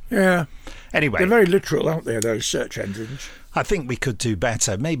don't know. Yeah. Anyway. They're very literal, aren't they, those search engines? I think we could do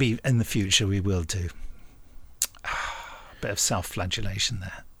better. Maybe in the future we will do. A bit of self-flagellation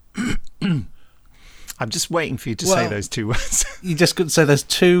there. I'm just waiting for you to say those 2 words. You just couldn't say those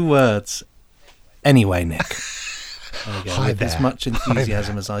 2 words. Anyway, Nick. There we go. Hi with there. as much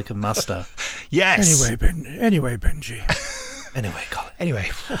enthusiasm as I can muster. Yes. Anyway, Benji. Anyway, Colin.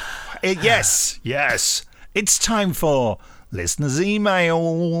 Anyway. Yes. It's time for listeners'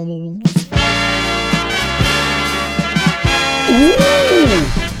 emails.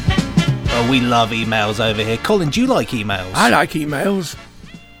 Oh, we love emails over here. Colin, do you like emails? I like emails.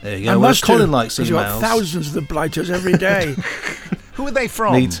 There you go. Colin likes emails. You've got thousands of the blighters every day. Who are they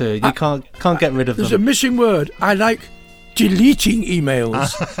from? Me too. You can't get rid of them. There's a missing word. I like deleting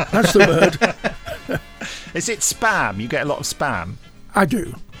emails. That's the word. Is it spam? You get a lot of spam? I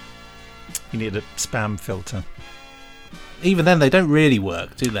do. You need a spam filter. Even then, they don't really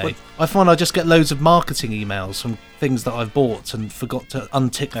work, do they? I find I just get loads of marketing emails from things that I've bought and forgot to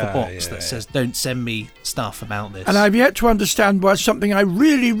untick the box that says, don't send me stuff about this. And I've yet to understand why something I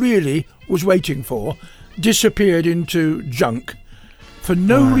really, really was waiting for disappeared into junk for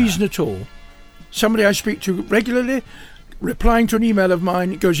no reason at all. Somebody I speak to regularly, replying to an email of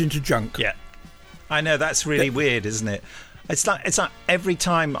mine, goes into junk. Yeah. I know, that's really weird, isn't it? It's like every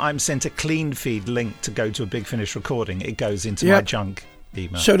time I'm sent a clean feed link to go to a Big Finish recording, it goes into my junk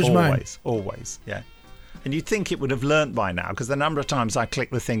email. So does mine. Always, yeah. And you'd think it would have learnt by now, because the number of times I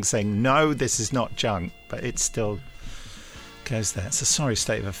click the thing saying, no, this is not junk, but it still goes there. It's a sorry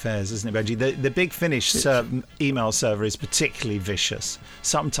state of affairs, isn't it, Benji? The Big Finish email server is particularly vicious.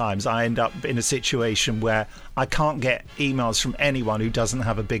 Sometimes I end up in a situation where I can't get emails from anyone who doesn't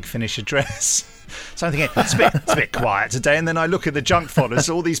have a Big Finish address. So I'm thinking, it's a bit quiet today, and then I look at the junk folders,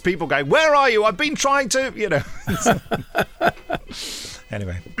 all these people going, where are you? I've been trying to,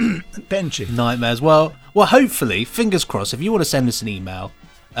 Anyway, Benji. Nightmares. Well, hopefully, fingers crossed, if you want to send us an email,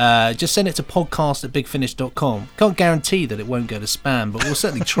 just send it to podcast@bigfinish.com. Can't guarantee that it won't go to spam, but we'll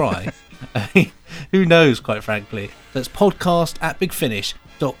certainly try. Who knows, quite frankly. That's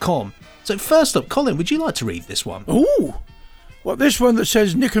podcast@bigfinish.com. So first up, Colin, would you like to read this one? Ooh! What, this one that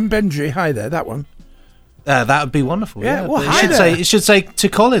says Nick and Benji? Hi there, that one. That would be wonderful. Yeah, well, it should say to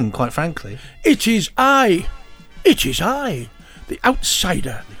Colin, quite frankly. It is I, the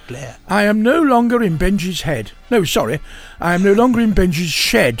outsider. I am no longer in Benji's head. No, sorry, I am no longer in Benji's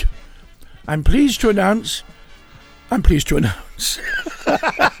shed. I'm pleased to announce.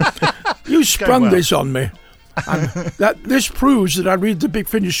 You sprung this on me. This proves that I read the Big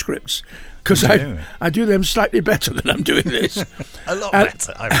Finish scripts, because I do them slightly better than I'm doing this. A lot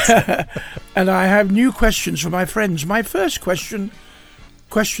better, I would say. And I have new questions for my friends. My first questions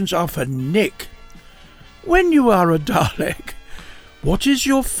are for Nick. When you are a Dalek, what is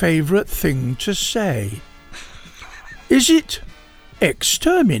your favourite thing to say? Is it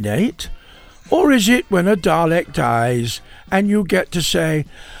exterminate, or is it when a Dalek dies and you get to say,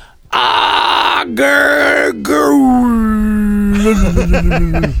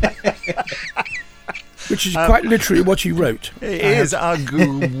 Which is quite literally what he wrote. It is.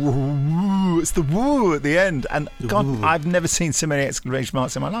 It's the woo at the end. And God, I've never seen so many exclamation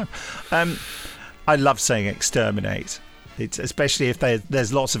marks in my life. I love saying exterminate. It's especially if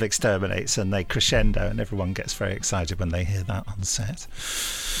there's lots of exterminates and they crescendo and everyone gets very excited when they hear that on set.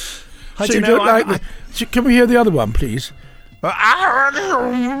 So you don't like so can we hear the other one, please? Yeah,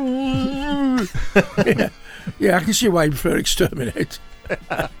 I can see why you prefer exterminate.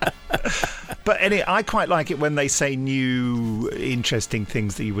 But I quite like it when they say new, interesting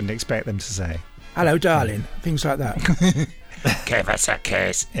things that you wouldn't expect them to say. Hello, darling. Things like that. Give us a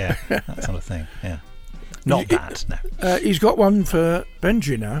kiss. Yeah, that sort of thing. Yeah. Not that, no. He's got one for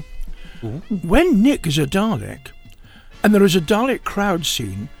Benji now. Ooh. When Nick is a Dalek, and there is a Dalek crowd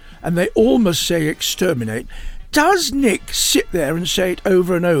scene, and they all must say exterminate, does Nick sit there and say it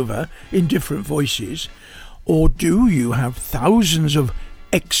over and over in different voices? Or do you have thousands of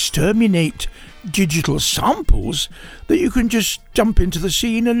exterminate digital samples that you can just jump into the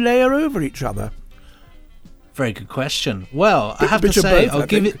scene and layer over each other? Very good question. Well, I have to say,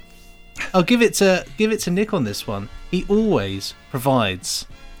 I'll give it to Nick on this one. He always provides,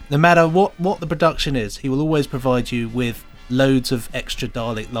 no matter what the production is, he will always provide you with loads of extra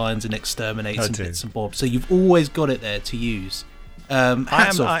Dalek lines and exterminates and bits and bobs. So you've always got it there to use.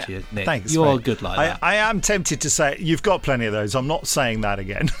 Hats off to you, Nick. Thanks, you mate. are good like that. I am tempted to say you've got plenty of those. I'm not saying that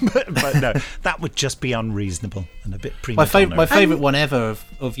again, but no, that would just be unreasonable and a bit premature. My favourite one ever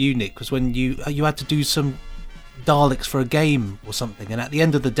of you, Nick, was when you had to do some Daleks for a game or something, and at the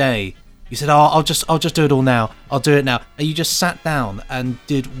end of the day, you said, I'll just do it all now. I'll do it now. And you just sat down and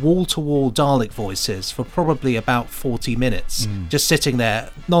did wall-to-wall Dalek voices for probably about 40 minutes, just sitting there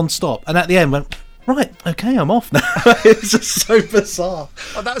non-stop. And at the end went, right, okay, I'm off now. It's just so bizarre.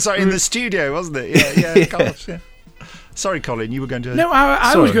 Oh, that was in the studio, wasn't it? Yeah. Gosh, yeah. Sorry, Colin, you were going to... No,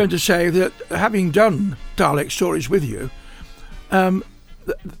 I was going to say that having done Dalek stories with you,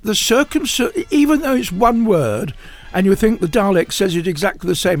 the circumstance, even though it's one word, and you think the Dalek says it exactly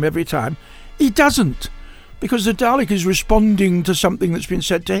the same every time, he doesn't. Because the Dalek is responding to something that's been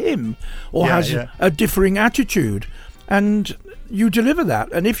said to him, or has a differing attitude. And you deliver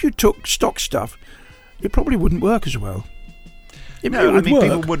that. And if you took stock stuff, it probably wouldn't work as well. It would work,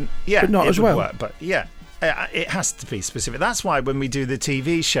 people wouldn't. Yeah, but not as well. Work, but yeah, it has to be specific. That's why when we do the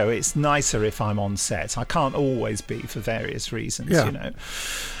TV show, it's nicer if I'm on set. I can't always be for various reasons. Yeah. You know,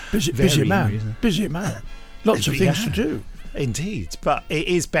 busy man. Lots of things to do. Indeed, but it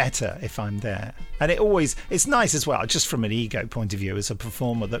is better if I'm there. And it's nice as well, just from an ego point of view as a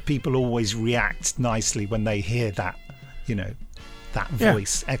performer, that people always react nicely when they hear that, that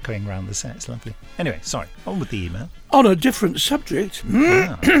voice echoing around the set. It's lovely. Anyway, sorry, on with the email. On a different subject,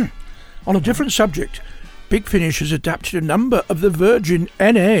 Big Finish has adapted a number of the Virgin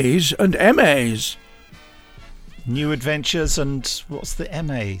NAs and MAs. New Adventures and what's the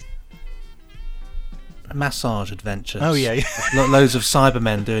MA? Massage Adventures. Oh, yeah. Loads of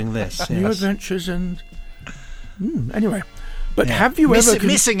Cybermen doing this. Yes. New Adventures and... anyway. But have you ever...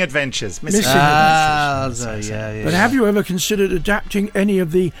 Missing Adventures. Missing Adventures. But have you ever considered adapting any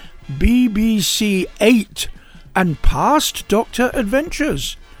of the BBC 8 and past Doctor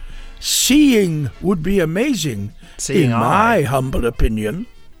Adventures? Seeing would be amazing, in my humble opinion.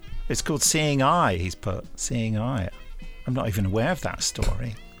 It's called Seeing Eye, he's put. Seeing Eye. I'm not even aware of that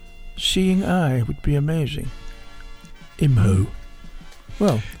story. Seeing Eye would be amazing. Imho.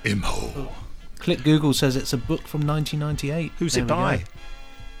 Well. Imho. Click Google says it's a book from 1998. Who's it by?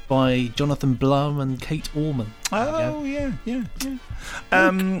 By Jonathan Blum and Kate Orman. Oh, yeah.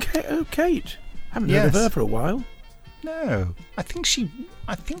 Kate. Haven't heard of her for a while. No. I think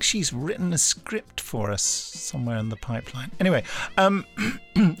she's written a script for us somewhere in the pipeline. Anyway,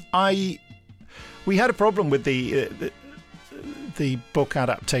 we had a problem with the book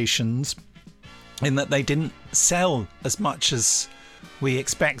adaptations in that they didn't sell as much as we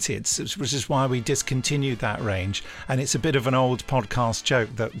expected, which is why we discontinued that range. And it's a bit of an old podcast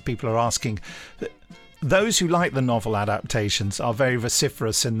joke that people are asking. Those who like the novel adaptations are very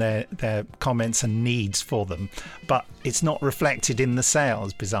vociferous in their comments and needs for them, but it's not reflected in the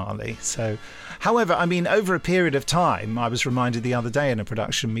sales, bizarrely. So, however, I mean, over a period of time, I was reminded the other day in a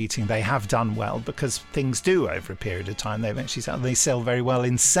production meeting, they have done well because things do over a period of time. They eventually sell very well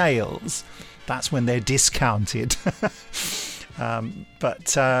in sales. That's when they're discounted. So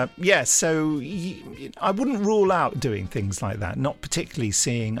I wouldn't rule out doing things like that, not particularly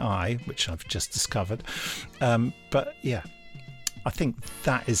Seeing Eye, which I've just discovered. But yeah, I think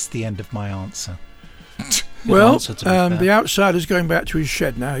that is the end of my answer. Well, the outsider's going back to his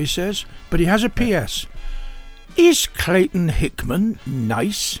shed now, he says, but he has a PS. Is Clayton Hickman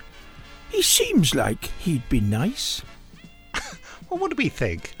nice? He seems like he'd be nice. Well, what do we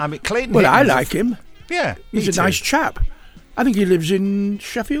think? I mean, Clayton... Well, I like him. Yeah, he's a nice chap. I think he lives in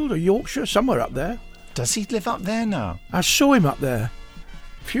Sheffield or Yorkshire, somewhere up there. Does he live up there now? I saw him up there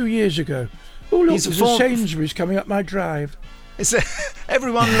a few years ago. Oh, look, there's a Sainsbury's coming up my drive.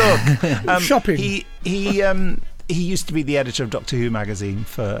 Everyone look. Shopping. He used to be the editor of Doctor Who magazine,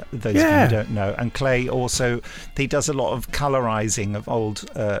 for those of you who don't know. And Clay also, he does a lot of colorising of old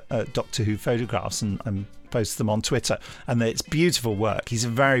Doctor Who photographs and posts them on Twitter. And it's beautiful work. He's a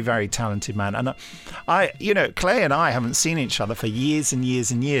very, very talented man. And Clay and I haven't seen each other for years and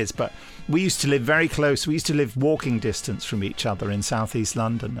years and years, but we used to live very close. We used to live walking distance from each other in southeast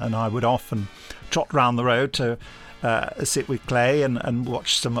London. And I would often trot round the road to sit with Clay and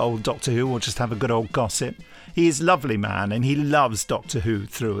watch some old Doctor Who or just have a good old gossip. He's a lovely man, and he loves Doctor Who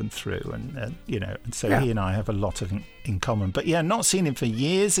through and through, and so he and I have a lot in common. But not seen him for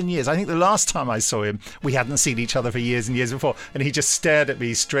years and years. I think the last time I saw him, we hadn't seen each other for years and years before, and he just stared at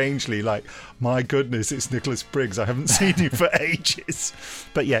me strangely, like, "My goodness, it's Nicholas Briggs. I haven't seen you for ages."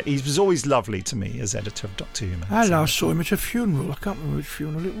 But he was always lovely to me as editor of Doctor Who magazine. I last saw him at a funeral. I can't remember which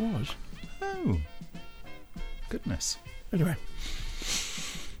funeral it was. Oh, goodness. Anyway.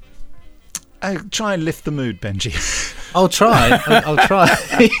 Try and lift the mood, Benji. I'll try. I'll try.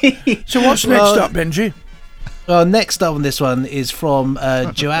 So what's next up, Benji? Well, next up on this one is from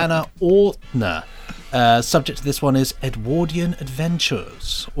Joanna Ortner. Subject to this one is Edwardian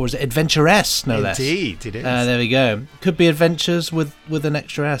Adventures, or is it Adventuress? No less. Indeed, it is. There we go. Could be adventures with an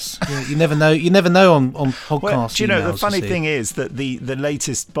extra S. You never know. You never know on podcasts. Well, do you know the funny thing is that the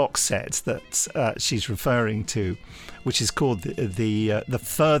latest box set that she's referring to, which is called the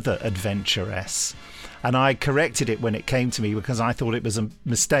Further Adventuress. And I corrected it when it came to me because I thought it was a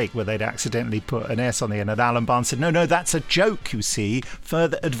mistake where they'd accidentally put an S on the end. And Alan Barnes said, no, that's a joke, you see,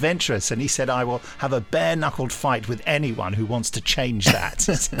 Further Adventurous. And he said, I will have a bare-knuckled fight with anyone who wants to change that.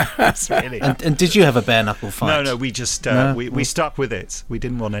 That's really... and did you have a bare-knuckle fight? No, we just we stuck with it. We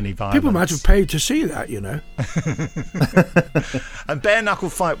didn't want any violence. People might have paid to see that, you know. And bare-knuckle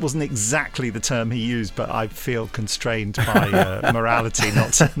fight wasn't exactly the term he used, but I feel constrained by morality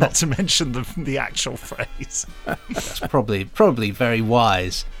not to mention the actual phrase. That's probably very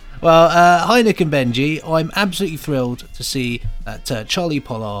wise. Well, hi Nick and Benji. I'm absolutely thrilled to see that Charlie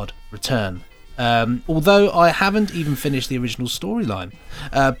Pollard return. Although I haven't even finished the original storyline,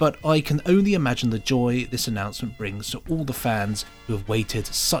 but I can only imagine the joy this announcement brings to all the fans who have waited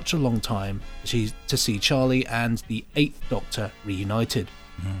such a long time to see Charlie and the 8th Doctor reunited.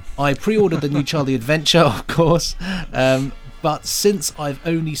 I pre-ordered the new Charlie Adventure, of course, but since I've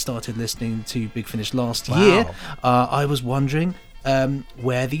only started listening to Big Finish last year, I was wondering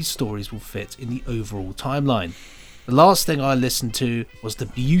where these stories will fit in the overall timeline. The last thing I listened to was the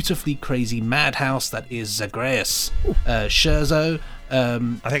beautifully crazy madhouse that is Zagreus. Scherzo. I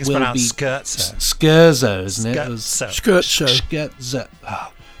think it's pronounced Scherzo. Scherzo, isn't it? Scherzo.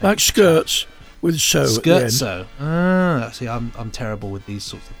 Like skirts with so. Scherzo. See, I'm terrible with these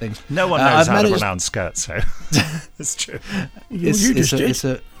sorts of things. No one knows how to pronounce Scherzo. That's true. You just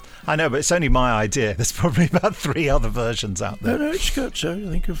did. I know, but it's only my idea. There's probably about 3 other versions out there. No, it's Scherzo.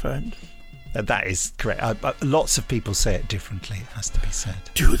 I think you'll find. That is correct. Lots of people say it differently, it has to be said.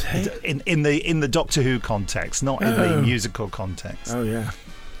 Do they? In the Doctor Who context, not in the musical context. Oh, yeah.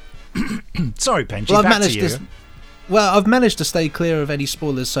 Sorry, Benji, back to you. I've managed to stay clear of any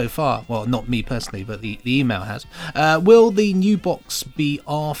spoilers so far. Well, not me personally, but the email has. Will the new box be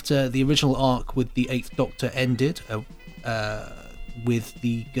after the original arc with the 8th Doctor ended, with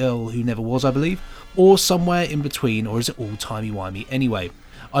the girl who never was, I believe, or somewhere in between, or is it all timey-wimey anyway?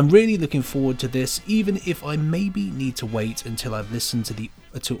 I'm really looking forward to this, even if I maybe need to wait until I've listened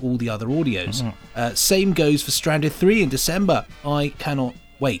to all the other audios. Same goes for Stranded 3 in December. I cannot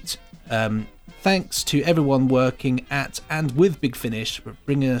wait. Thanks to everyone working at and with Big Finish for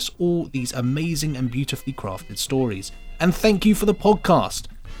bringing us all these amazing and beautifully crafted stories. And thank you for the podcast.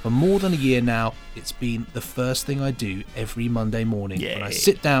 For more than a year now, it's been the first thing I do every Monday morning when I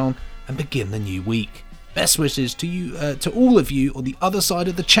sit down and begin the new week. Best wishes to you, to all of you on the other side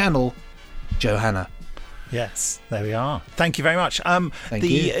of the channel, Johanna. Yes, there we are. Thank you very much. Thank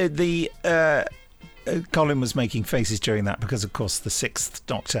you. Colin was making faces during that because, of course, the 6th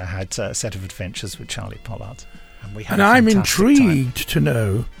Doctor had a set of adventures with Charlie Pollard, and I'm intrigued to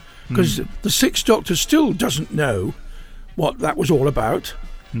know because the 6th Doctor still doesn't know what that was all about.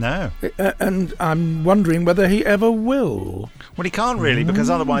 No. And I'm wondering whether he ever will. Well, he can't really, because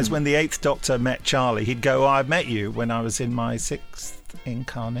otherwise when the 8th Doctor met Charlie, he'd go, I met you when I was in my 6th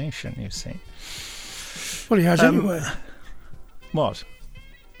incarnation, you see. Well, he has anyway. What?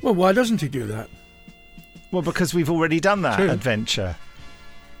 Well, why doesn't he do that? Well, because we've already done that adventure.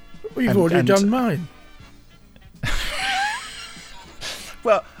 Well, you've already done mine.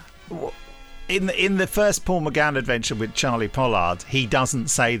 Well, in the first Paul McGann adventure with Charlie Pollard, he doesn't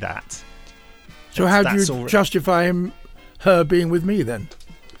say that. So how do you justify her being with me then?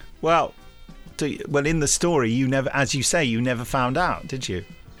 Well, in the story, you never, as you say, you never found out, did you?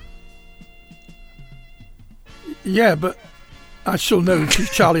 Yeah, but I still know she's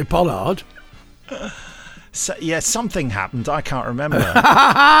Charlie Pollard. So, yeah, something happened. I can't remember.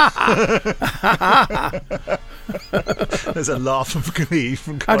 There's a laugh of glee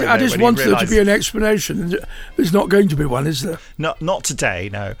from Colin. I just want there to be an explanation. There's not going to be one, is there? Not today,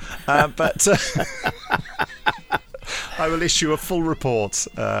 no. But I will issue a full report,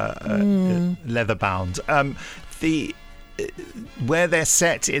 leather bound. Where they're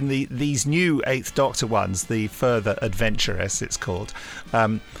set in these new Eighth Doctor ones, the Further Adventurous, it's called.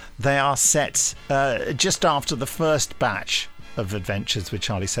 They are set just after the first batch of adventures with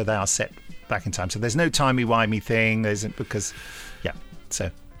Charlie, so they are set back in time. So there's no timey-wimey thing. There isn't because,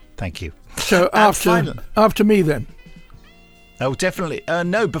 So thank you. So after me then. Oh, definitely.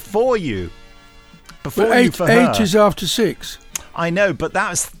 No, before you. Before but you for her. 8 is after 6. I know, but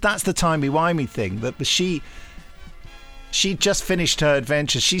that's the timey-wimey thing. That she just finished her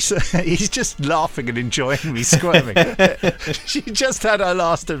adventure. He's just laughing and enjoying me squirming. She just had her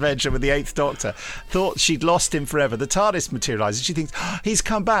last adventure with the Eighth Doctor. Thought she'd lost him forever. The TARDIS materialises. She thinks, he's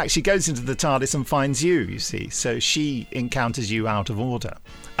come back. She goes into the TARDIS and finds you see. So she encounters you out of order.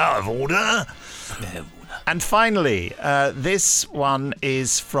 Out of order? And finally, this one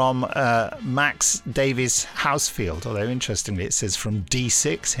is from Max Davies Housefield, although interestingly it says from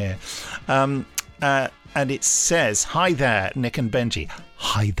D6 here. And it says, "Hi there, Nick and Benji."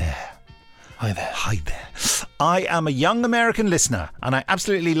 Hi there. Hi there. Hi there. I am a young American listener, and I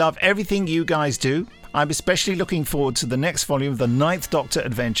absolutely love everything you guys do. I'm especially looking forward to the next volume of the Ninth Doctor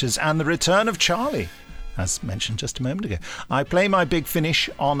Adventures and the return of Charlie, as mentioned just a moment ago. I play my Big Finish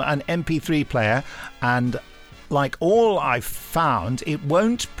on an MP3 player, and like all I've found, it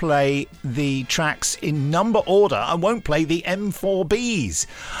won't play the tracks in number order and won't play the M4Bs.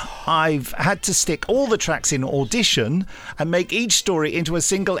 I've had to stick all the tracks in Audition and make each story into a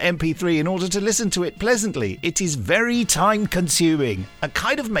single MP3 in order to listen to it pleasantly. It is very time consuming and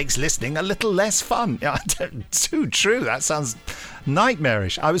kind of makes listening a little less fun. Too true, that sounds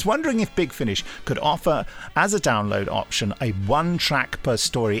nightmarish. I was wondering if Big Finish could offer as a download option a 1 track per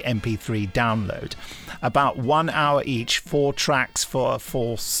story MP3 download. About 1 hour each, 4 tracks for a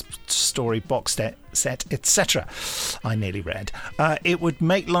 4-story box set, etc. I nearly read. It would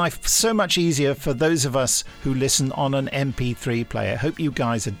make life so much easier for those of us who listen on an MP3 player. Hope you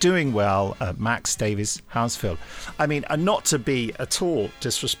guys are doing well. Max Davies Housefield. I mean, not to be at all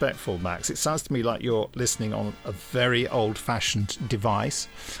disrespectful, Max, it sounds to me like you're listening on a very old-fashioned device.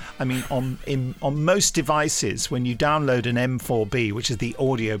 I mean, on most devices, when you download an M4B, which is the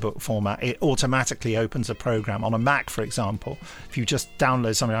audiobook format, it automatically opens a program. On a Mac, for example, if you just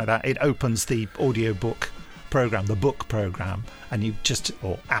download something like that, it opens the audiobook program, the book program, and you just,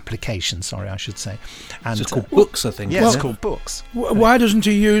 or application, sorry, I should say. And so it's called Books, I think. Yeah, it's called Books. Why doesn't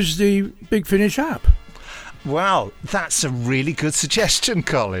he use the Big Finish app? Well, that's a really good suggestion,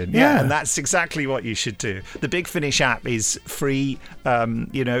 Colin. Yeah, and that's exactly what you should do. The Big Finish app is free,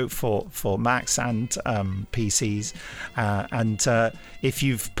 for Macs and PCs. And if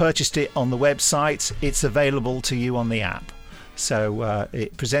you've purchased it on the website, it's available to you on the app. So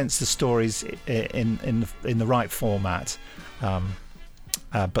it presents the stories in the right format.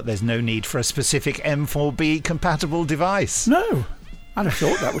 But there's no need for a specific M4B compatible device. No, I'd have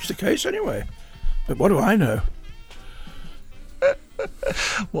thought that was the case anyway. But what do I know?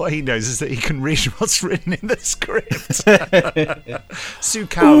 What he knows is that he can read what's written in the script. Sue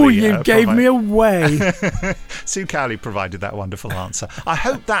Cowley. Oh, you gave me away. Sue Cowley provided that wonderful answer. I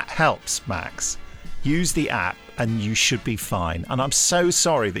hope that helps, Max. Use the app and you should be fine. And I'm so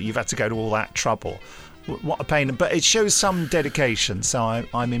sorry that you've had to go to all that trouble. What a pain. But it shows some dedication, so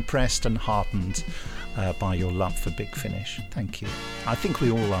I'm impressed and heartened by your love for Big Finish. Thank you. I think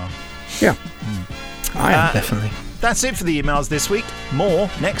we all are. Yeah. I am, definitely. That's it for the emails this week. More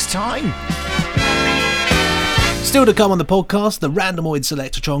next time. Still to come on the podcast, the Randomoid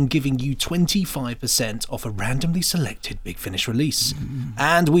Selectatron giving you 25% off a randomly selected Big Finish release.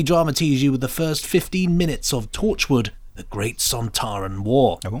 And we drama tease you with the first 15 minutes of Torchwood, The Great Sontaran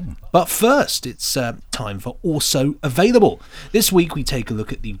War. But first, it's time for Also Available. This week we take a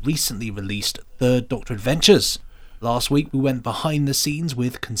look at the recently released Third Doctor Adventures. Last week we went behind the scenes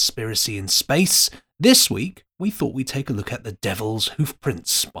with Conspiracy in Space. This week, we thought we'd take a look at The Devil's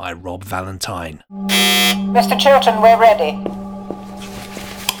Hoofprints by Rob Valentine. Mr. Chilton, we're ready.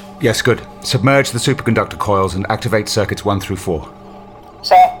 Yes, good. Submerge the superconductor coils and activate circuits 1 through 4.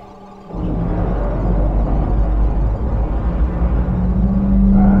 Sir.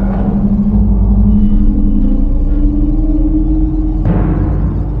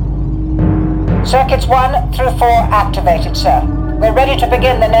 Circuits 1 through 4 activated, sir. We're ready to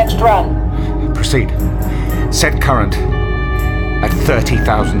begin the next run. Proceed. Set current at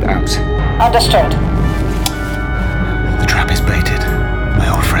 30,000 amps. Understood. The trap is baited, my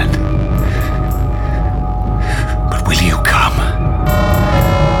old friend. But will you come?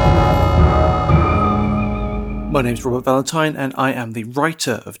 My name's Robert Valentine, and I am the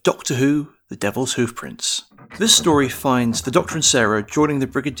writer of Doctor Who, The Devil's Hoofprints. This story finds the Doctor and Sarah joining the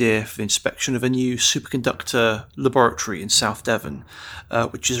Brigadier for the inspection of a new superconductor laboratory in South Devon,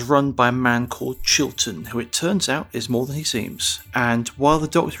 which is run by a man called Chilton, who it turns out is more than he seems. And while the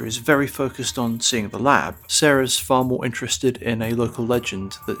Doctor is very focused on seeing the lab, Sarah's far more interested in a local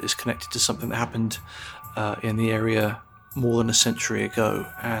legend that is connected to something that happened in the area more than a century ago.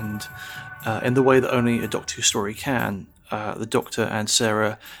 And in the way that only a Doctor Who story can, the Doctor and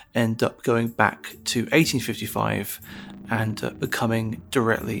Sarah end up going back to 1855 and becoming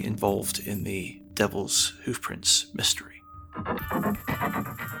directly involved in the Devil's Hoofprints mystery.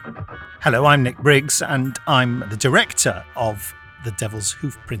 Hello, I'm Nick Briggs, and I'm the director of The Devil's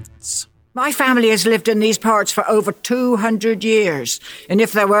Hoofprints. My family has lived in these parts for over 200 years, and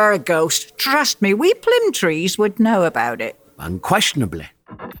if there were a ghost, trust me, we Plymtrees would know about it. Unquestionably.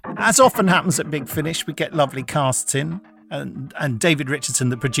 As often happens at Big Finish, we get lovely casts in, and David Richardson,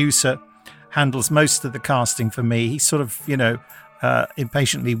 the producer, handles most of the casting for me. He sort of,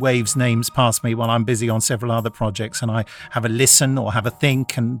 impatiently waves names past me while I'm busy on several other projects, and I have a listen or have a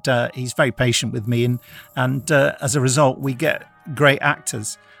think, and he's very patient with me, and as a result, we get great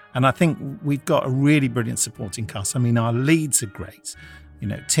actors. And I think we've got a really brilliant supporting cast. I mean, our leads are great.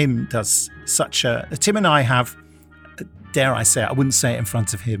 Tim and I have, dare I say it, I wouldn't say it in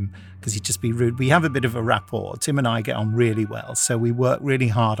front of him because he'd just be rude. We have a bit of a rapport. Tim and I get on really well, so we work really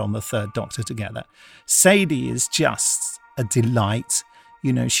hard on the Third Doctor together. Sadie is just a delight.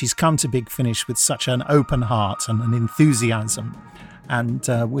 She's come to Big Finish with such an open heart and an enthusiasm, and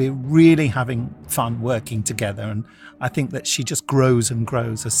we're really having fun working together, and I think that she just grows and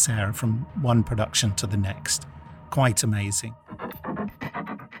grows as Sarah from one production to the next. Quite amazing.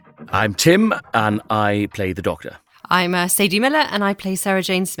 I'm Tim, and I play the Doctor. I'm Sadie Miller, and I play Sarah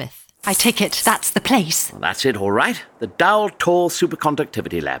Jane Smith. I take it that's the place. Well, that's it, all right. The Dowell Tor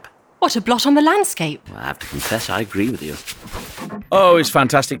Superconductivity Lab. What a blot on the landscape. I have to confess, I agree with you. Oh, it's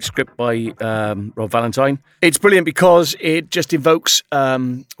fantastic script by Rob Valentine. It's brilliant because it just evokes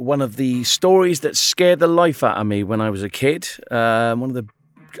one of the stories that scared the life out of me when I was a kid. One of the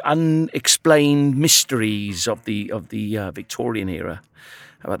unexplained mysteries of the Victorian era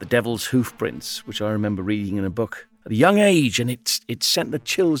about the Devil's Hoofprints, which I remember reading in a book at a young age, and it sent the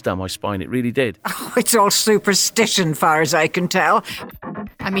chills down my spine. It really did. Oh, it's all superstition, far as I can tell.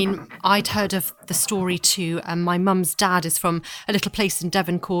 I mean, I'd heard of the story too, and my mum's dad is from a little place in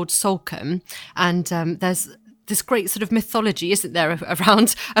Devon called Salcombe, and there's this great sort of mythology, isn't there,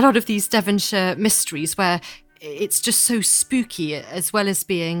 around a lot of these Devonshire mysteries where it's just so spooky as well as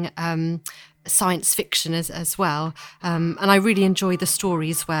being science fiction as well. And I really enjoy the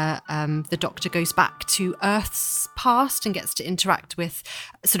stories where the Doctor goes back to Earth's past and gets to interact with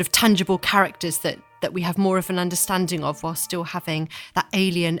sort of tangible characters that we have more of an understanding of while still having that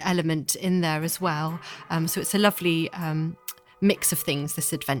alien element in there as well. So it's a lovely mix of things,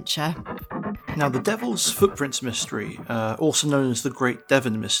 this adventure. Now, the Devil's Footprints mystery, also known as the Great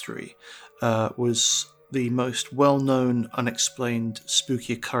Devon Mystery, was the most well-known unexplained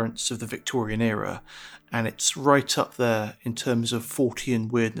spooky occurrence of the Victorian era, and it's right up there in terms of Fortean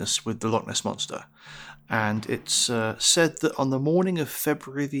weirdness with the Loch Ness Monster. And it's said that on the morning of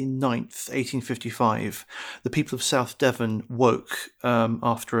February the 9th, 1855, the people of South Devon woke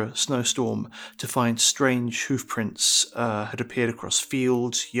after a snowstorm to find strange hoofprints had appeared across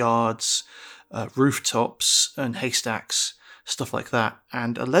fields, yards, rooftops and haystacks, stuff like that,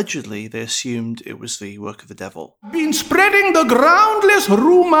 and allegedly they assumed it was the work of the devil. Been spreading the groundless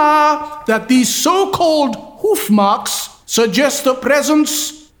rumor that these so-called hoof marks suggest the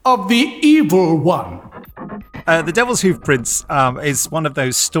presence of the evil one. The Devil's Hoofprints is one of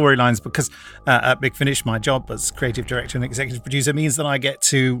those storylines because at Big Finish, my job as creative director and executive producer means that I get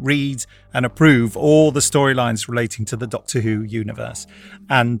to read and approve all the storylines relating to the Doctor Who universe.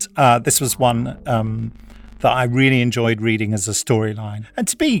 And this was one that I really enjoyed reading as a storyline. And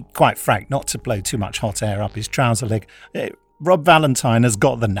to be quite frank, not to blow too much hot air up his trouser leg, Rob Valentine has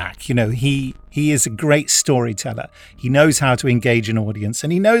got the knack. You know, he is a great storyteller. He knows how to engage an audience,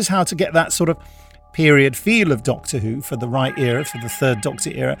 and he knows how to get that sort of period feel of Doctor Who for the right era, for the Third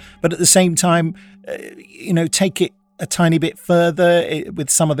Doctor era, but at the same time, take it a tiny bit further with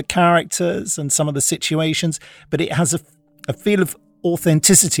some of the characters and some of the situations, but it has a feel of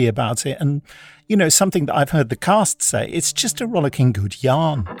authenticity about it. And, something that I've heard the cast say, it's just a rollicking good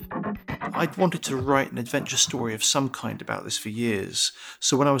yarn. I'd wanted to write an adventure story of some kind about this for years,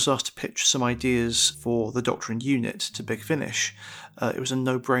 so when I was asked to pitch some ideas for the Doctor and Unit to Big Finish, it was a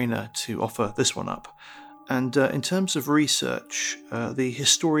no-brainer to offer this one up. And in terms of research, the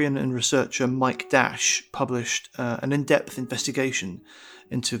historian and researcher Mike Dash published an in-depth investigation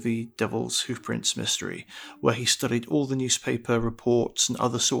into the Devil's Hoofprints mystery, where he studied all the newspaper reports and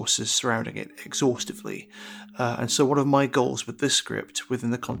other sources surrounding it exhaustively. And so one of my goals with this script,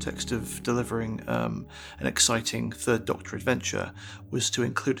 within the context of delivering an exciting Third Doctor adventure, was to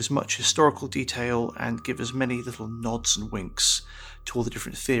include as much historical detail and give as many little nods and winks to all the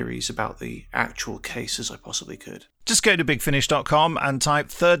different theories about the actual case as I possibly could. Just go to bigfinish.com and type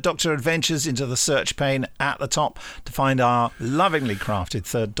Third Doctor Adventures into the search pane at the top to find our lovingly crafted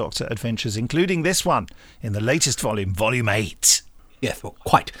Third Doctor adventures, including this one in the latest volume, Volume 8. Yes, well,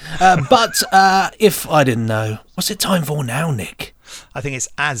 quite. But if I didn't know, what's it time for now, Nick? I think it's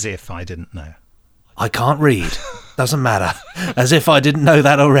as if I didn't know. I can't read. Doesn't matter. As if I didn't know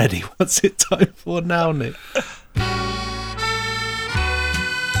that already. What's it time for now, Nick?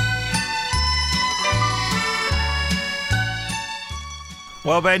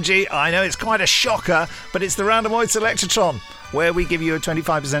 Well, Benji, I know it's quite a shocker, but it's the Randomoid Selectatron, where we give you a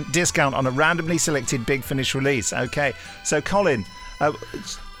 25% discount on a randomly selected Big Finish release. Okay, so Colin,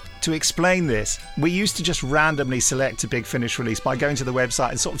 to explain this, we used to just randomly select a Big Finish release by going to the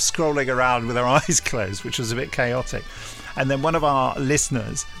website and sort of scrolling around with our eyes closed, which was a bit chaotic. And then one of our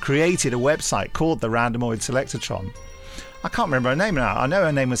listeners created a website called the Randomoid Selectatron. I can't remember her name now. I know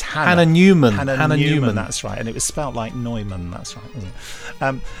her name was Hannah. Hannah Newman. Hannah Newman, that's right. And it was spelt like Neumann, that's right, wasn't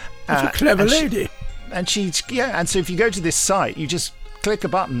it? That's a clever lady. And so if you go to this site, you just click a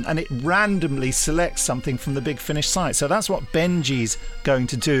button and it randomly selects something from the Big Finish site. So that's what Benji's going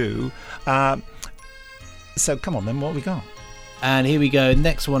to do. So come on then, what have we got? And here we go.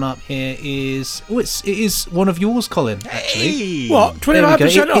 Next one up here is... Oh, it is one of yours, Colin, actually. Hey! What,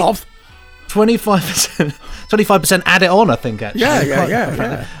 25% off? 25% add it on, I think, actually.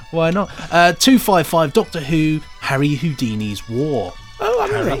 Yeah. Why not? 255 Doctor Who, Harry Houdini's War. Oh, I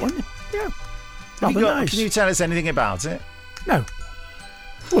know that one. Yeah. Rather nice. Can you tell us anything about it? No.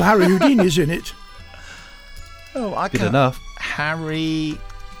 Well, Harry Houdini's in it. Oh, I Good enough. Harry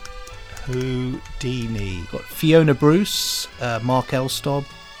Houdini. Got Fiona Bruce, Mark Elstob,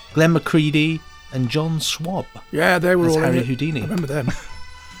 Glenn McCready, and John Schwab. Yeah, they were all Harry in it. Houdini. I remember them.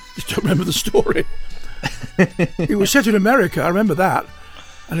 Just don't remember the story. It was set in America, I remember that.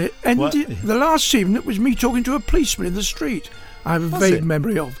 And it ended, the last scene, it was me talking to a policeman in the street. I have a vague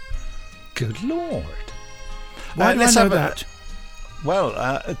memory of. Good Lord. Why do I know that?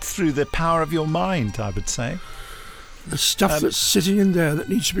 Through the power of your mind, I would say. The stuff that's sitting in there that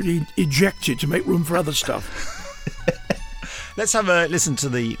needs to be ejected to make room for other stuff. Let's have a listen to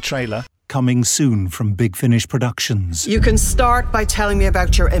the trailer. Coming soon from Big Finish Productions. You can start by telling me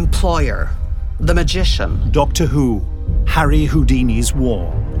about your employer, the magician. Doctor Who, Harry Houdini's War.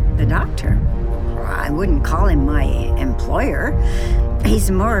 The Doctor? I wouldn't call him my employer.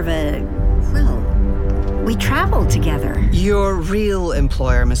 He's more of a, we travel together. Your real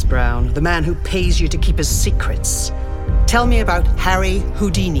employer, Miss Brown, the man who pays you to keep his secrets. Tell me about Harry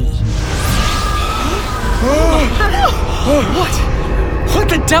Houdini. What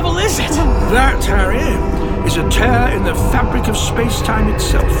the devil is it? That, Harry, is a tear in the fabric of space-time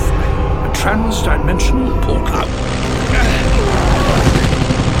itself. A trans-dimensional portal.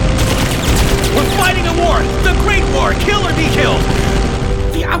 We're fighting a war! The Great War! Kill or be killed!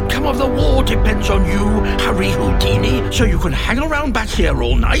 The outcome of the war depends on you, Harry Houdini. So you can hang around back here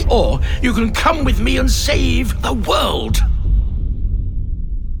all night, or you can come with me and save the world.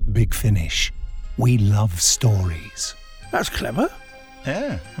 Big Finish. We love stories. That's clever.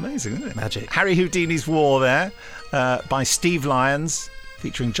 Yeah, amazing, isn't it? Magic. Harry Houdini's War there, by Steve Lyons,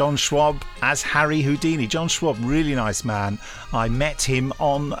 featuring John Schwab as Harry Houdini. John Schwab, really nice man. I met him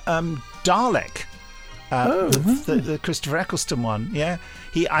on Dalek, the Christopher Eccleston one. Yeah,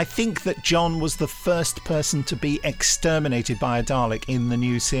 I think that John was the first person to be exterminated by a Dalek in the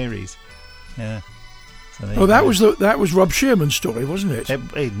new series. Yeah, Oh, that was Rob Shearman's story, wasn't it?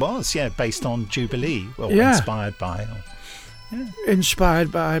 It was, yeah, based on Jubilee. Well, Yeah. inspired by. Yeah.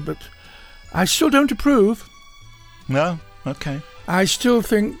 Inspired by, but I still don't approve. No? Okay. I still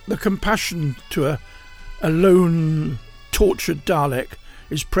think the compassion to a lone, tortured Dalek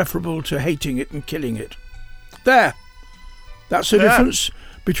is preferable to hating it and killing it. There. That's the difference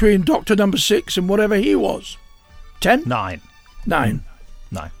between Doctor Number 6 and whatever he was. 10? 9. 9.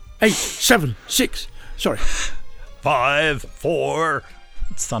 9. 8, 7, 6. Sorry. 5, 4.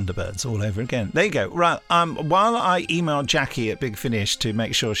 It's Thunderbirds all over again. There you go. Right. While I email Jackie at Big Finish to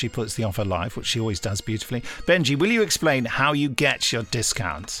make sure she puts the offer live, which she always does beautifully, Benji, will you explain how you get your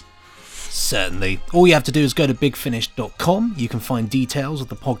discounts? Certainly. All you have to do is go to bigfinish.com. You can find details of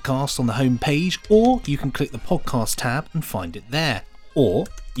the podcast on the home page, or you can click the podcast tab and find it there. Or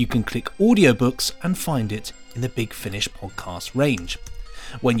you can click audiobooks and find it in the Big Finish podcast range.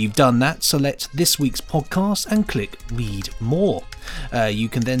 When you've done that, select this week's podcast and click Read More. You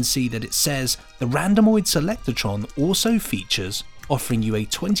can then see that it says the Randomoid Selectatron also features, offering you a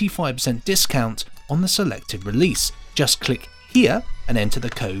 25% discount on the selected release. Just click here and enter the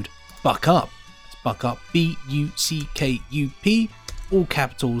code BUCKUP. It's BUCKUP, BUCKUP, all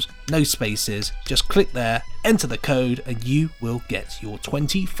capitals, no spaces. Just click there, enter the code, and you will get your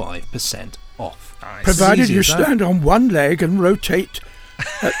 25% off. Nice. Provided you stand on one leg and rotate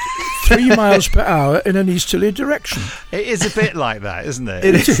at 3 miles per hour in an easterly direction. It is a bit like that, isn't it?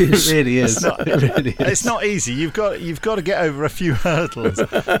 It really is. It's not easy. You've got to get over a few hurdles.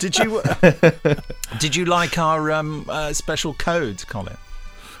 Did you like our special code, Colin?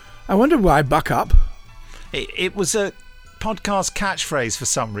 I wonder why Buck Up. It was a podcast catchphrase for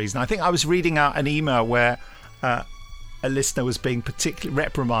some reason. I think I was reading out an email where a listener was being particularly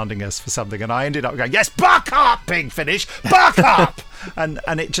reprimanding us for something, and I ended up going, yes, buck up, Big Finish, buck up! and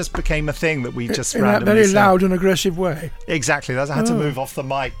it just became a thing that we just in randomly that very said. loud and aggressive way. Exactly. I had to move off the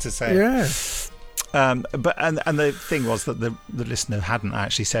mic to say Yeah. But the thing was that the listener hadn't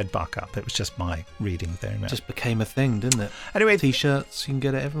actually said buck up. It was just my reading of their email. Just became a thing, didn't it? Anyway, T-shirts, you can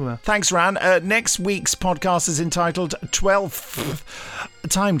get it everywhere. Thanks, Ran. Next week's podcast is entitled 12th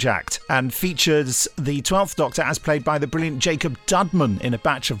Time Jacked and features the 12th Doctor as played by the brilliant Jacob Dudman in a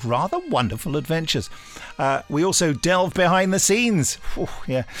batch of rather wonderful adventures. We also delve behind the scenes.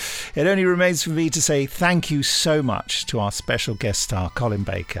 Yeah, it only remains for me to say thank you so much to our special guest star, Colin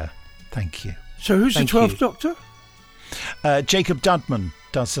Baker. Thank you. So who's the 12th Doctor? Jacob Dudman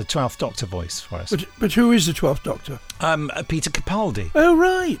does the 12th Doctor voice for us. But who is the 12th Doctor? Peter Capaldi. Oh,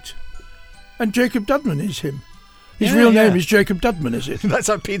 right. And Jacob Dudman is him. His real name is Jacob Dudman, is it? That's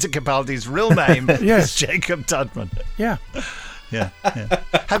like Peter Capaldi's real name. Yes. Is Jacob Dudman. Yeah. Yeah.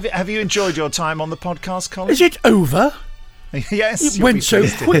 Have you enjoyed your time on the podcast, Colin? Is it over? Yes. It went so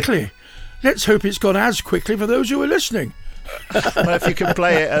quickly. Let's hope it's gone as quickly for those who are listening. Well, if you can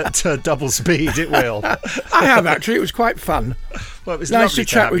play it at double speed, it will. I have, actually. It was quite fun. Well, it was nice lovely to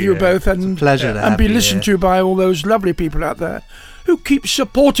chat have with you you both and, pleasure to and have be you listened here. to by all those lovely people out there who keep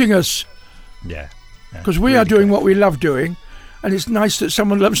supporting us. Yeah. Because we are doing what we love doing, and it's nice that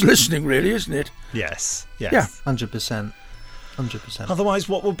someone loves listening, really, isn't it? Yes. Yeah. 100%. 100%. Otherwise,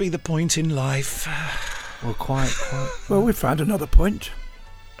 what will be the point in life? Well, quite. Well, we found another point.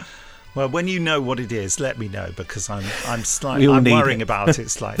 Well, when you know what it is, let me know, because I'm We all need worrying it. about it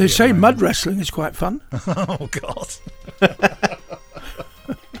slightly. They say mud wrestling is quite fun. Oh, God.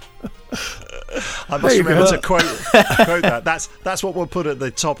 I must remember to quote that. That's what we'll put at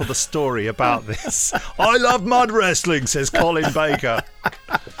the top of the story about this. I love mud wrestling, says Colin Baker.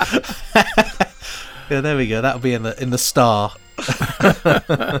 Yeah, there we go. That'll be in the star.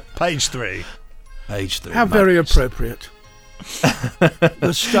 Page 3. Page 3. How very appropriate.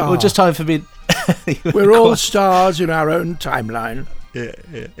 The star. Well, just time for me. We're all stars in our own timeline. Yeah,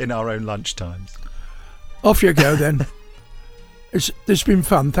 in our own lunch times. Off you go then. It's been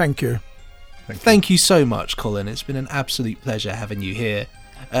fun. Thank you. Thank you so much, Colin. It's been an absolute pleasure having you here.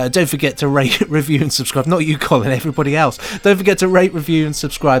 Don't forget to rate, review and subscribe. Not you, Colin, everybody else. Don't forget to rate, review and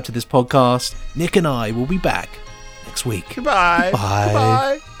subscribe to this podcast. Nick and I will be back next week. Goodbye. Bye.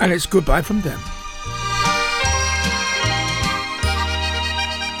 Goodbye. And it's goodbye from them.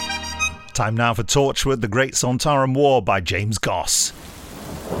 Time now for Torchwood, The Great Sontaran War by James Goss.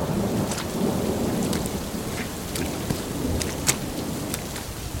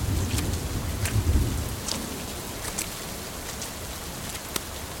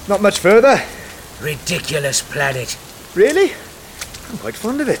 Not much further. Ridiculous planet. Really? I'm quite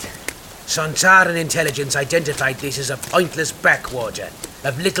fond of it. Sontaran intelligence identified this as a pointless backwater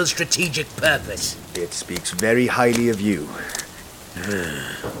of little strategic purpose. It speaks very highly of you.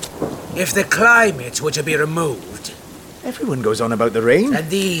 If the climate were to be removed... Everyone goes on about the rain. And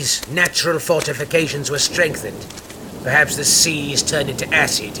these natural fortifications were strengthened, perhaps the seas turned into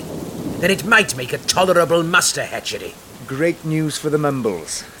acid, then it might make a tolerable muster hatchery. Great news for the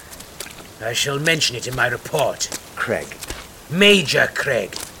Mumbles. I shall mention it in my report. Craig. Major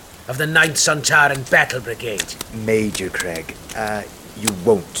Craig, of the 9th Sontaran Battle Brigade. Major Craig. You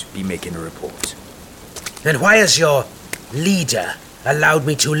won't be making a report. Then why has your leader allowed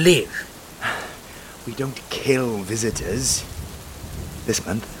me to live? We don't kill visitors. This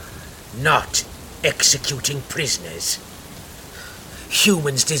month. Not executing prisoners.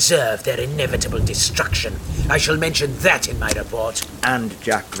 Humans deserve their inevitable destruction. I shall mention that in my report. And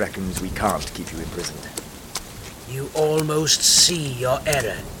Jack reckons we can't keep you imprisoned. You almost see your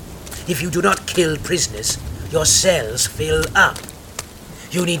error. If you do not kill prisoners, your cells fill up.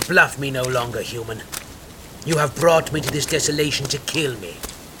 You need bluff me no longer, human. You have brought me to this desolation to kill me.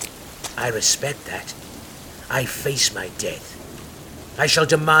 I respect that. I face my death. I shall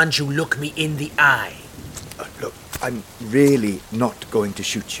demand you look me in the eye. Look, I'm really not going to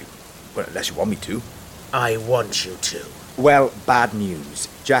shoot you. Well, unless you want me to. I want you to. Well, bad news.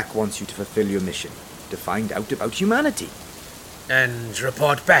 Jack wants you to fulfill your mission. To find out about humanity. And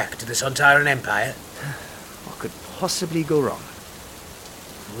report back to the Sontaran Empire? What could possibly go wrong?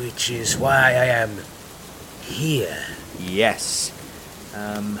 Which is why I am here. Yes.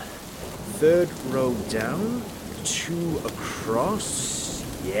 3rd row down, 2 across.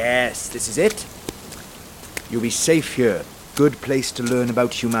 Yes, this is it. You'll be safe here. Good place to learn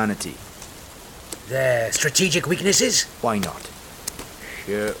about humanity. Their strategic weaknesses? Why not?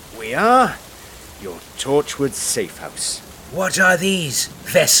 Here we are. Your Torchwood safe house. What are these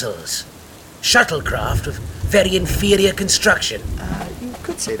vessels? Shuttlecraft of very inferior construction? You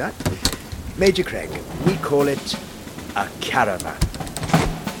could say that. Major Craig, we call it a caravan.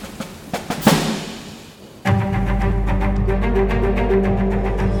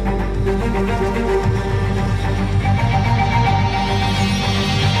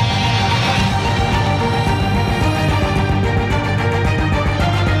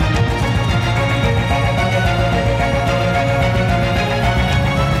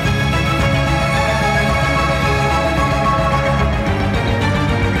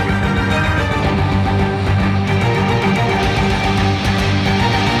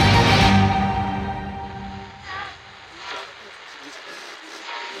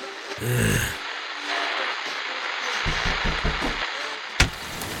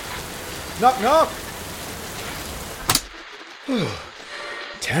 Knock, knock!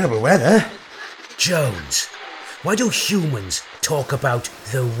 Terrible weather. Jones, why do humans talk about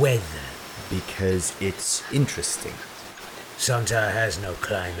the weather? Because it's interesting. Sontar has no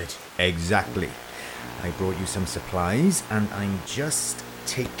climate. Exactly. I brought you some supplies, and I'm just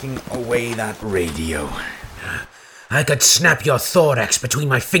taking away that radio. I could snap your thorax between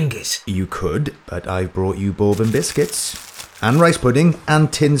my fingers. You could, but I've brought you bourbon biscuits, and rice pudding,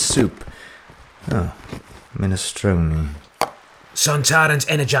 and tin soup. Oh, minestrone. Sontaran's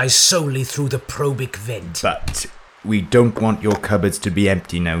energized solely through the probic vent. But we don't want your cupboards to be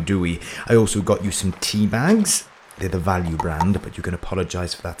empty now, do we? I also got you some tea bags. They're the value brand, but you can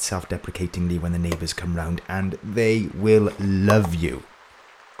apologise for that self-deprecatingly when the neighbours come round, and they will love you.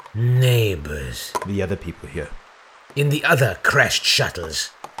 Neighbours? The other people here. In the other crashed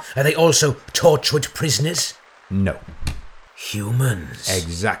shuttles? Are they also Torchwood prisoners? No. Humans?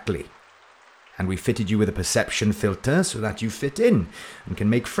 Exactly. And we fitted you with a perception filter so that you fit in and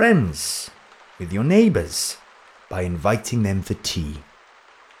can make friends with your neighbours by inviting them for tea.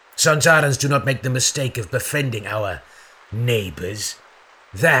 Sontarans do not make the mistake of befriending our neighbours.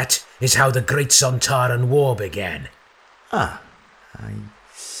 That is how the Great Sontaran War began. Ah, I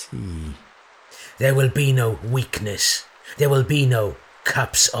see. There will be no weakness. There will be no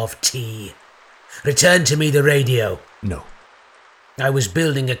cups of tea. Return to me the radio. No. I was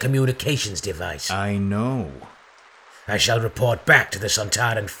building a communications device. I know. I shall report back to the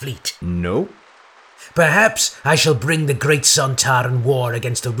Sontaran fleet. No. Perhaps I shall bring the Great Sontaran War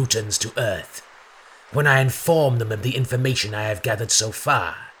against the Rutans to Earth, when I inform them of the information I have gathered so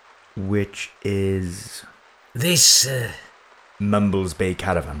far. Which is? This, Mumbles Bay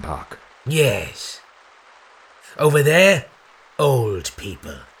Caravan Park. Yes. Over there, old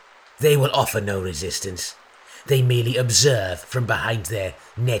people. They will offer no resistance. They merely observe from behind their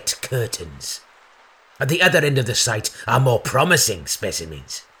net curtains. At the other end of the site are more promising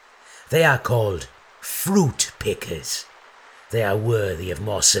specimens. They are called fruit pickers. They are worthy of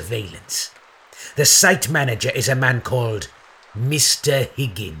more surveillance. The site manager is a man called Mr.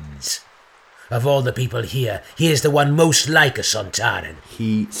 Higgins. Of all the people here, he is the one most like a Sontaran.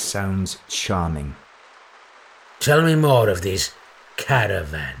 He sounds charming. Tell me more of these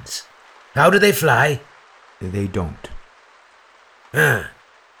caravans. How do they fly? They don't. Ah.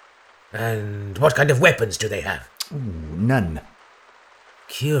 And what kind of weapons do they have? Ooh, none.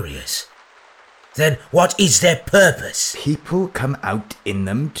 Curious. Then what is their purpose? People come out in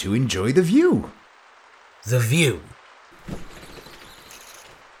them to enjoy the view. The view?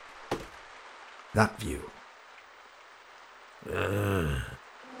 That view.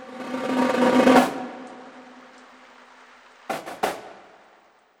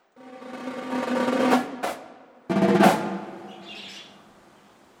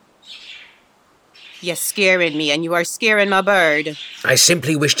 You're scaring me, and you are scaring my bird. I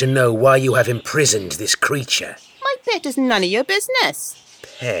simply wish to know why you have imprisoned this creature. My pet is none of your business.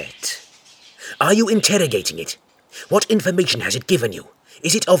 Pet? Are you interrogating it? What information has it given you?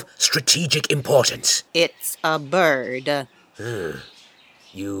 Is it of strategic importance? It's a bird.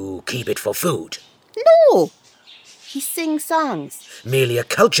 You keep it for food? No! He sings songs. Merely a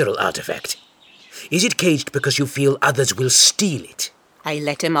cultural artifact? Is it caged because you feel others will steal it? I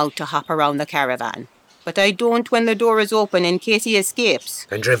let him out to hop around the caravan, but I don't when the door is open in case he escapes.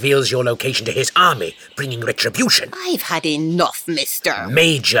 And reveals your location to his army, bringing retribution. I've had enough, mister.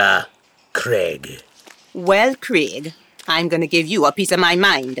 Major Craig. Well, Craig, I'm going to give you a piece of my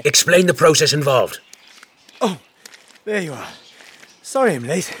mind. Explain the process involved. Oh, there you are. Sorry I'm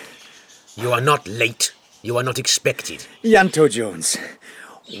late. You are not late. You are not expected. Yanto Jones.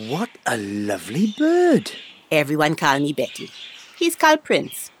 What a lovely bird. Everyone call me Betty. He's called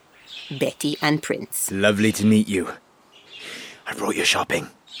Prince. Betty and Prince. Lovely to meet you. I brought you shopping.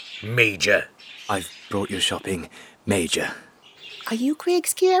 Major. I've brought you shopping, Major. Are you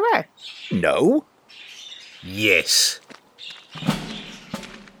Craig's carer? No. Yes.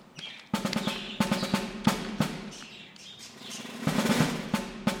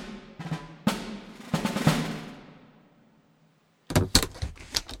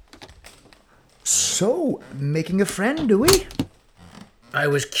 So, making a friend, do we? I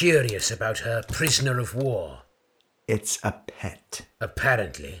was curious about her prisoner of war. It's a pet.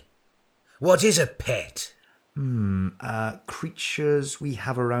 Apparently. What is a pet? Creatures we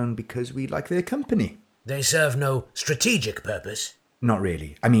have around because we like their company. They serve no strategic purpose? Not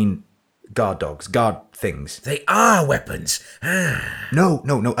really. I mean, guard dogs, guard things. They are weapons. No.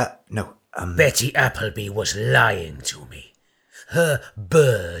 Betty Appleby was lying to me. Her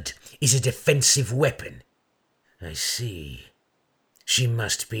bird is a defensive weapon. I see. She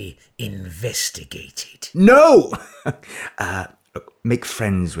must be investigated. No! Look, make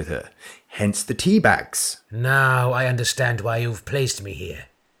friends with her. Hence the tea bags. Now I understand why you've placed me here.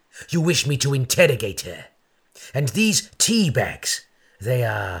 You wish me to interrogate her. And these tea bags, they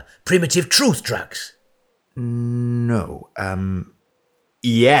are primitive truth drugs. No.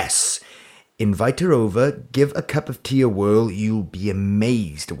 Yes. Invite her over, give a cup of tea a whirl, you'll be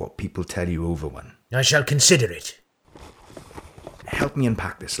amazed at what people tell you over one. I shall consider it. Help me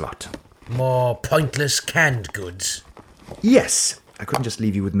unpack this lot. More pointless canned goods? Yes. I couldn't just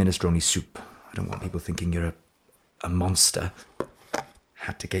leave you with minestrone soup. I don't want people thinking you're a monster.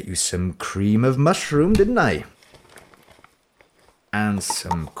 Had to get you some cream of mushroom, didn't I? And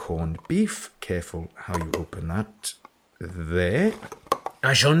some corned beef. Careful how you open that. There.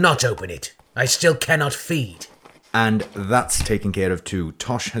 I shall not open it. I still cannot feed. And that's taken care of too.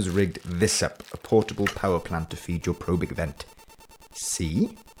 Tosh has rigged this up. A portable power plant to feed your probic vent.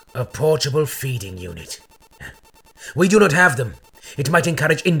 See? A portable feeding unit. We do not have them. It might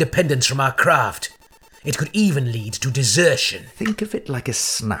encourage independence from our craft. It could even lead to desertion. Think of it like a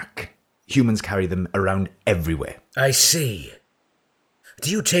snack. Humans carry them around everywhere. I see.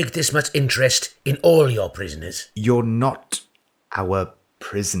 Do you take this much interest in all your prisoners? You're not our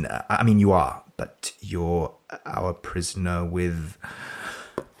prisoner. I mean, you are, but you're our prisoner with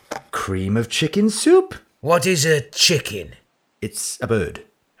cream of chicken soup. What is a chicken? It's a bird.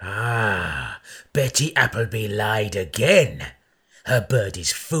 Ah, Betty Appleby lied again. Her bird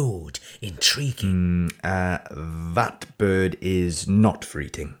is food. Intriguing. That bird is not for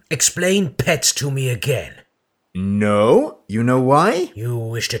eating. Explain pets to me again. No. You know why? You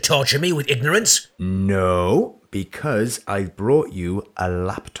wish to torture me with ignorance? No, because I've brought you a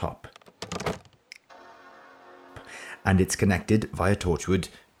laptop. And it's connected via Torchwood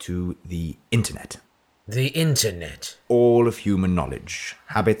to the internet. The internet? All of human knowledge,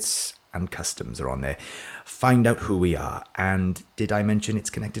 habits and customs are on there. Find out who we are. And did I mention it's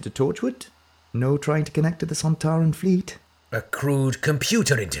connected to Torchwood? No trying to connect to the Sontaran fleet? A crude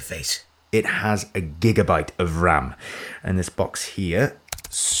computer interface. It has a gigabyte of RAM. And this box here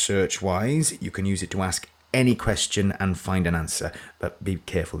search-wise, you can use it to ask any question and find an answer. But be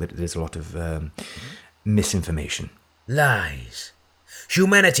careful that there's a lot of misinformation. Lies.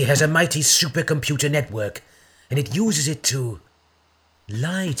 Humanity has a mighty supercomputer network, and it uses it to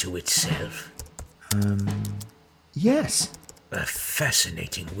lie to itself. Yes. A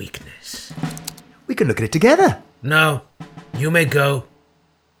fascinating weakness. We can look at it together. No, you may go.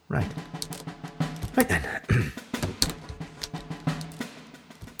 Right. Right then.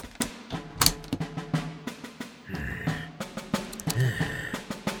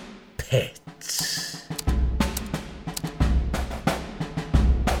 Pets.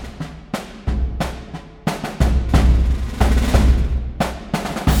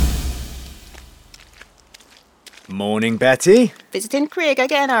 Morning, Betty. Visiting Craig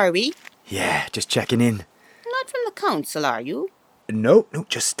again, are we? Yeah, just checking in. Not from the council, are you? No,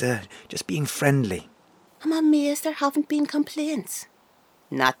 just being friendly. I'm amazed there haven't been complaints.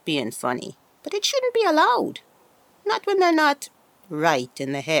 Not being funny, but it shouldn't be allowed. Not when they're not right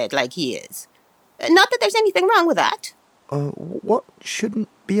in the head like he is. Not that there's anything wrong with that. What shouldn't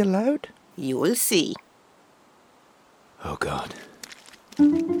be allowed? You'll see. Oh, God.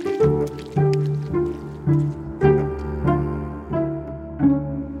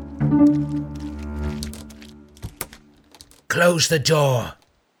 Close the door.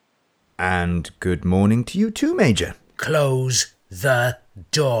 And good morning to you too, Major. Close the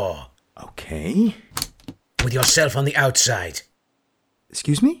door. Okay. With yourself on the outside.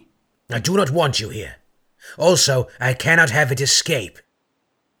 Excuse me? I do not want you here. Also, I cannot have it escape.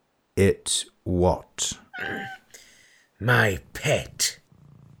 It what? My pet.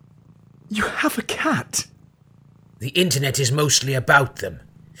 You have a cat? The internet is mostly about them.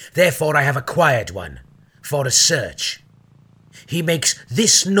 Therefore, I have acquired one. For research. He makes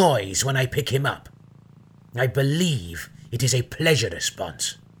this noise when I pick him up. I believe it is a pleasure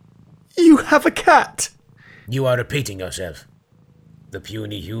response. You have a cat? You are repeating yourself. The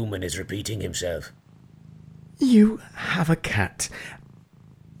puny human is repeating himself. You have a cat.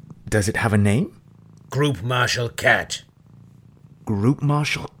 Does it have a name? Group Marshal Cat. Group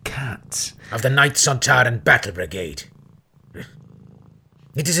Marshal Cat? Of the 9th Sontaran Battle Brigade.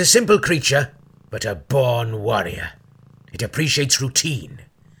 It is a simple creature, but a born warrior. It appreciates routine.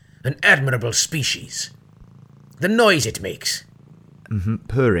 An admirable species. The noise it makes.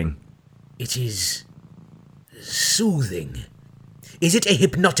 Purring. It is soothing. Is it a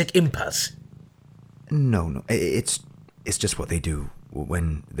hypnotic impulse? No. It's just what they do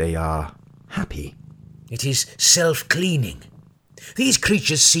when they are happy. It is self-cleaning. These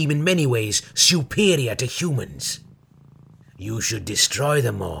creatures seem in many ways superior to humans. You should destroy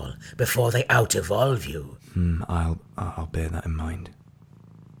them all before they out-evolve you. I'll bear that in mind.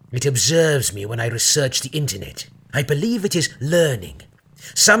 It observes me when I research the internet. I believe it is learning.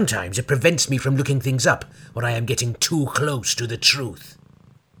 Sometimes it prevents me from looking things up when I am getting too close to the truth.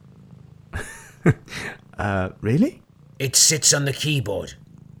 Really? It sits on the keyboard.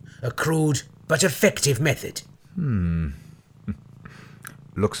 A crude but effective method.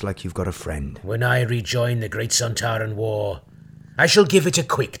 Looks like you've got a friend. When I rejoin the Great Sontaran War, I shall give it a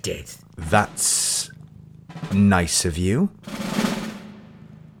quick death. That's nice of you.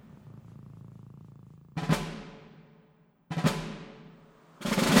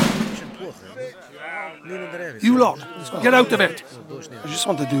 You lot, get out of it. I just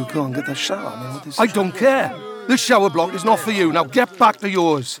want to go and get the shower. I don't care. This shower block is not for you. Now get back to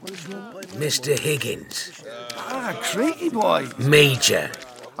yours. Mr. Higgins. Craigie boy. Major.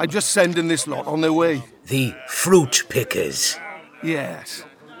 I'm just sending this lot on their way. The fruit pickers. Yes.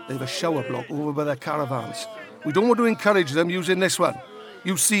 They have a shower block over by their caravans. We don't want to encourage them using this one.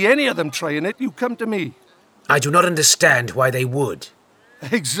 You see any of them trying it, you come to me. I do not understand why they would.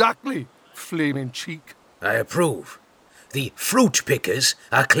 Exactly. Flaming cheek. I approve. The fruit pickers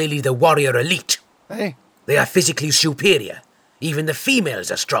are clearly the warrior elite. Eh? They are physically superior. Even the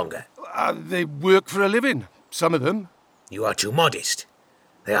females are stronger. They work for a living. Some of them. You are too modest.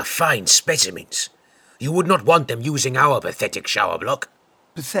 They are fine specimens. You would not want them using our pathetic shower block.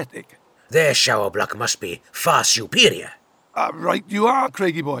 Pathetic? Their shower block must be far superior. Right you are,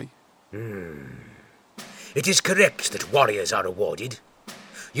 Craigie boy. It is correct that warriors are rewarded.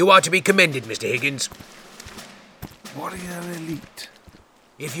 You are to be commended, Mr. Higgins. Warrior elite.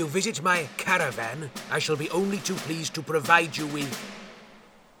 If you visit my caravan, I shall be only too pleased to provide you with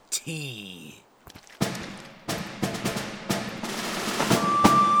tea.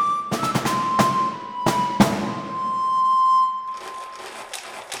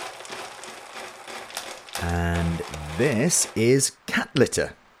 And this is cat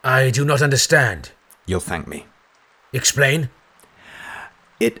litter. I do not understand. You'll thank me. Explain.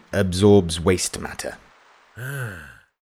 It absorbs waste matter. Ah.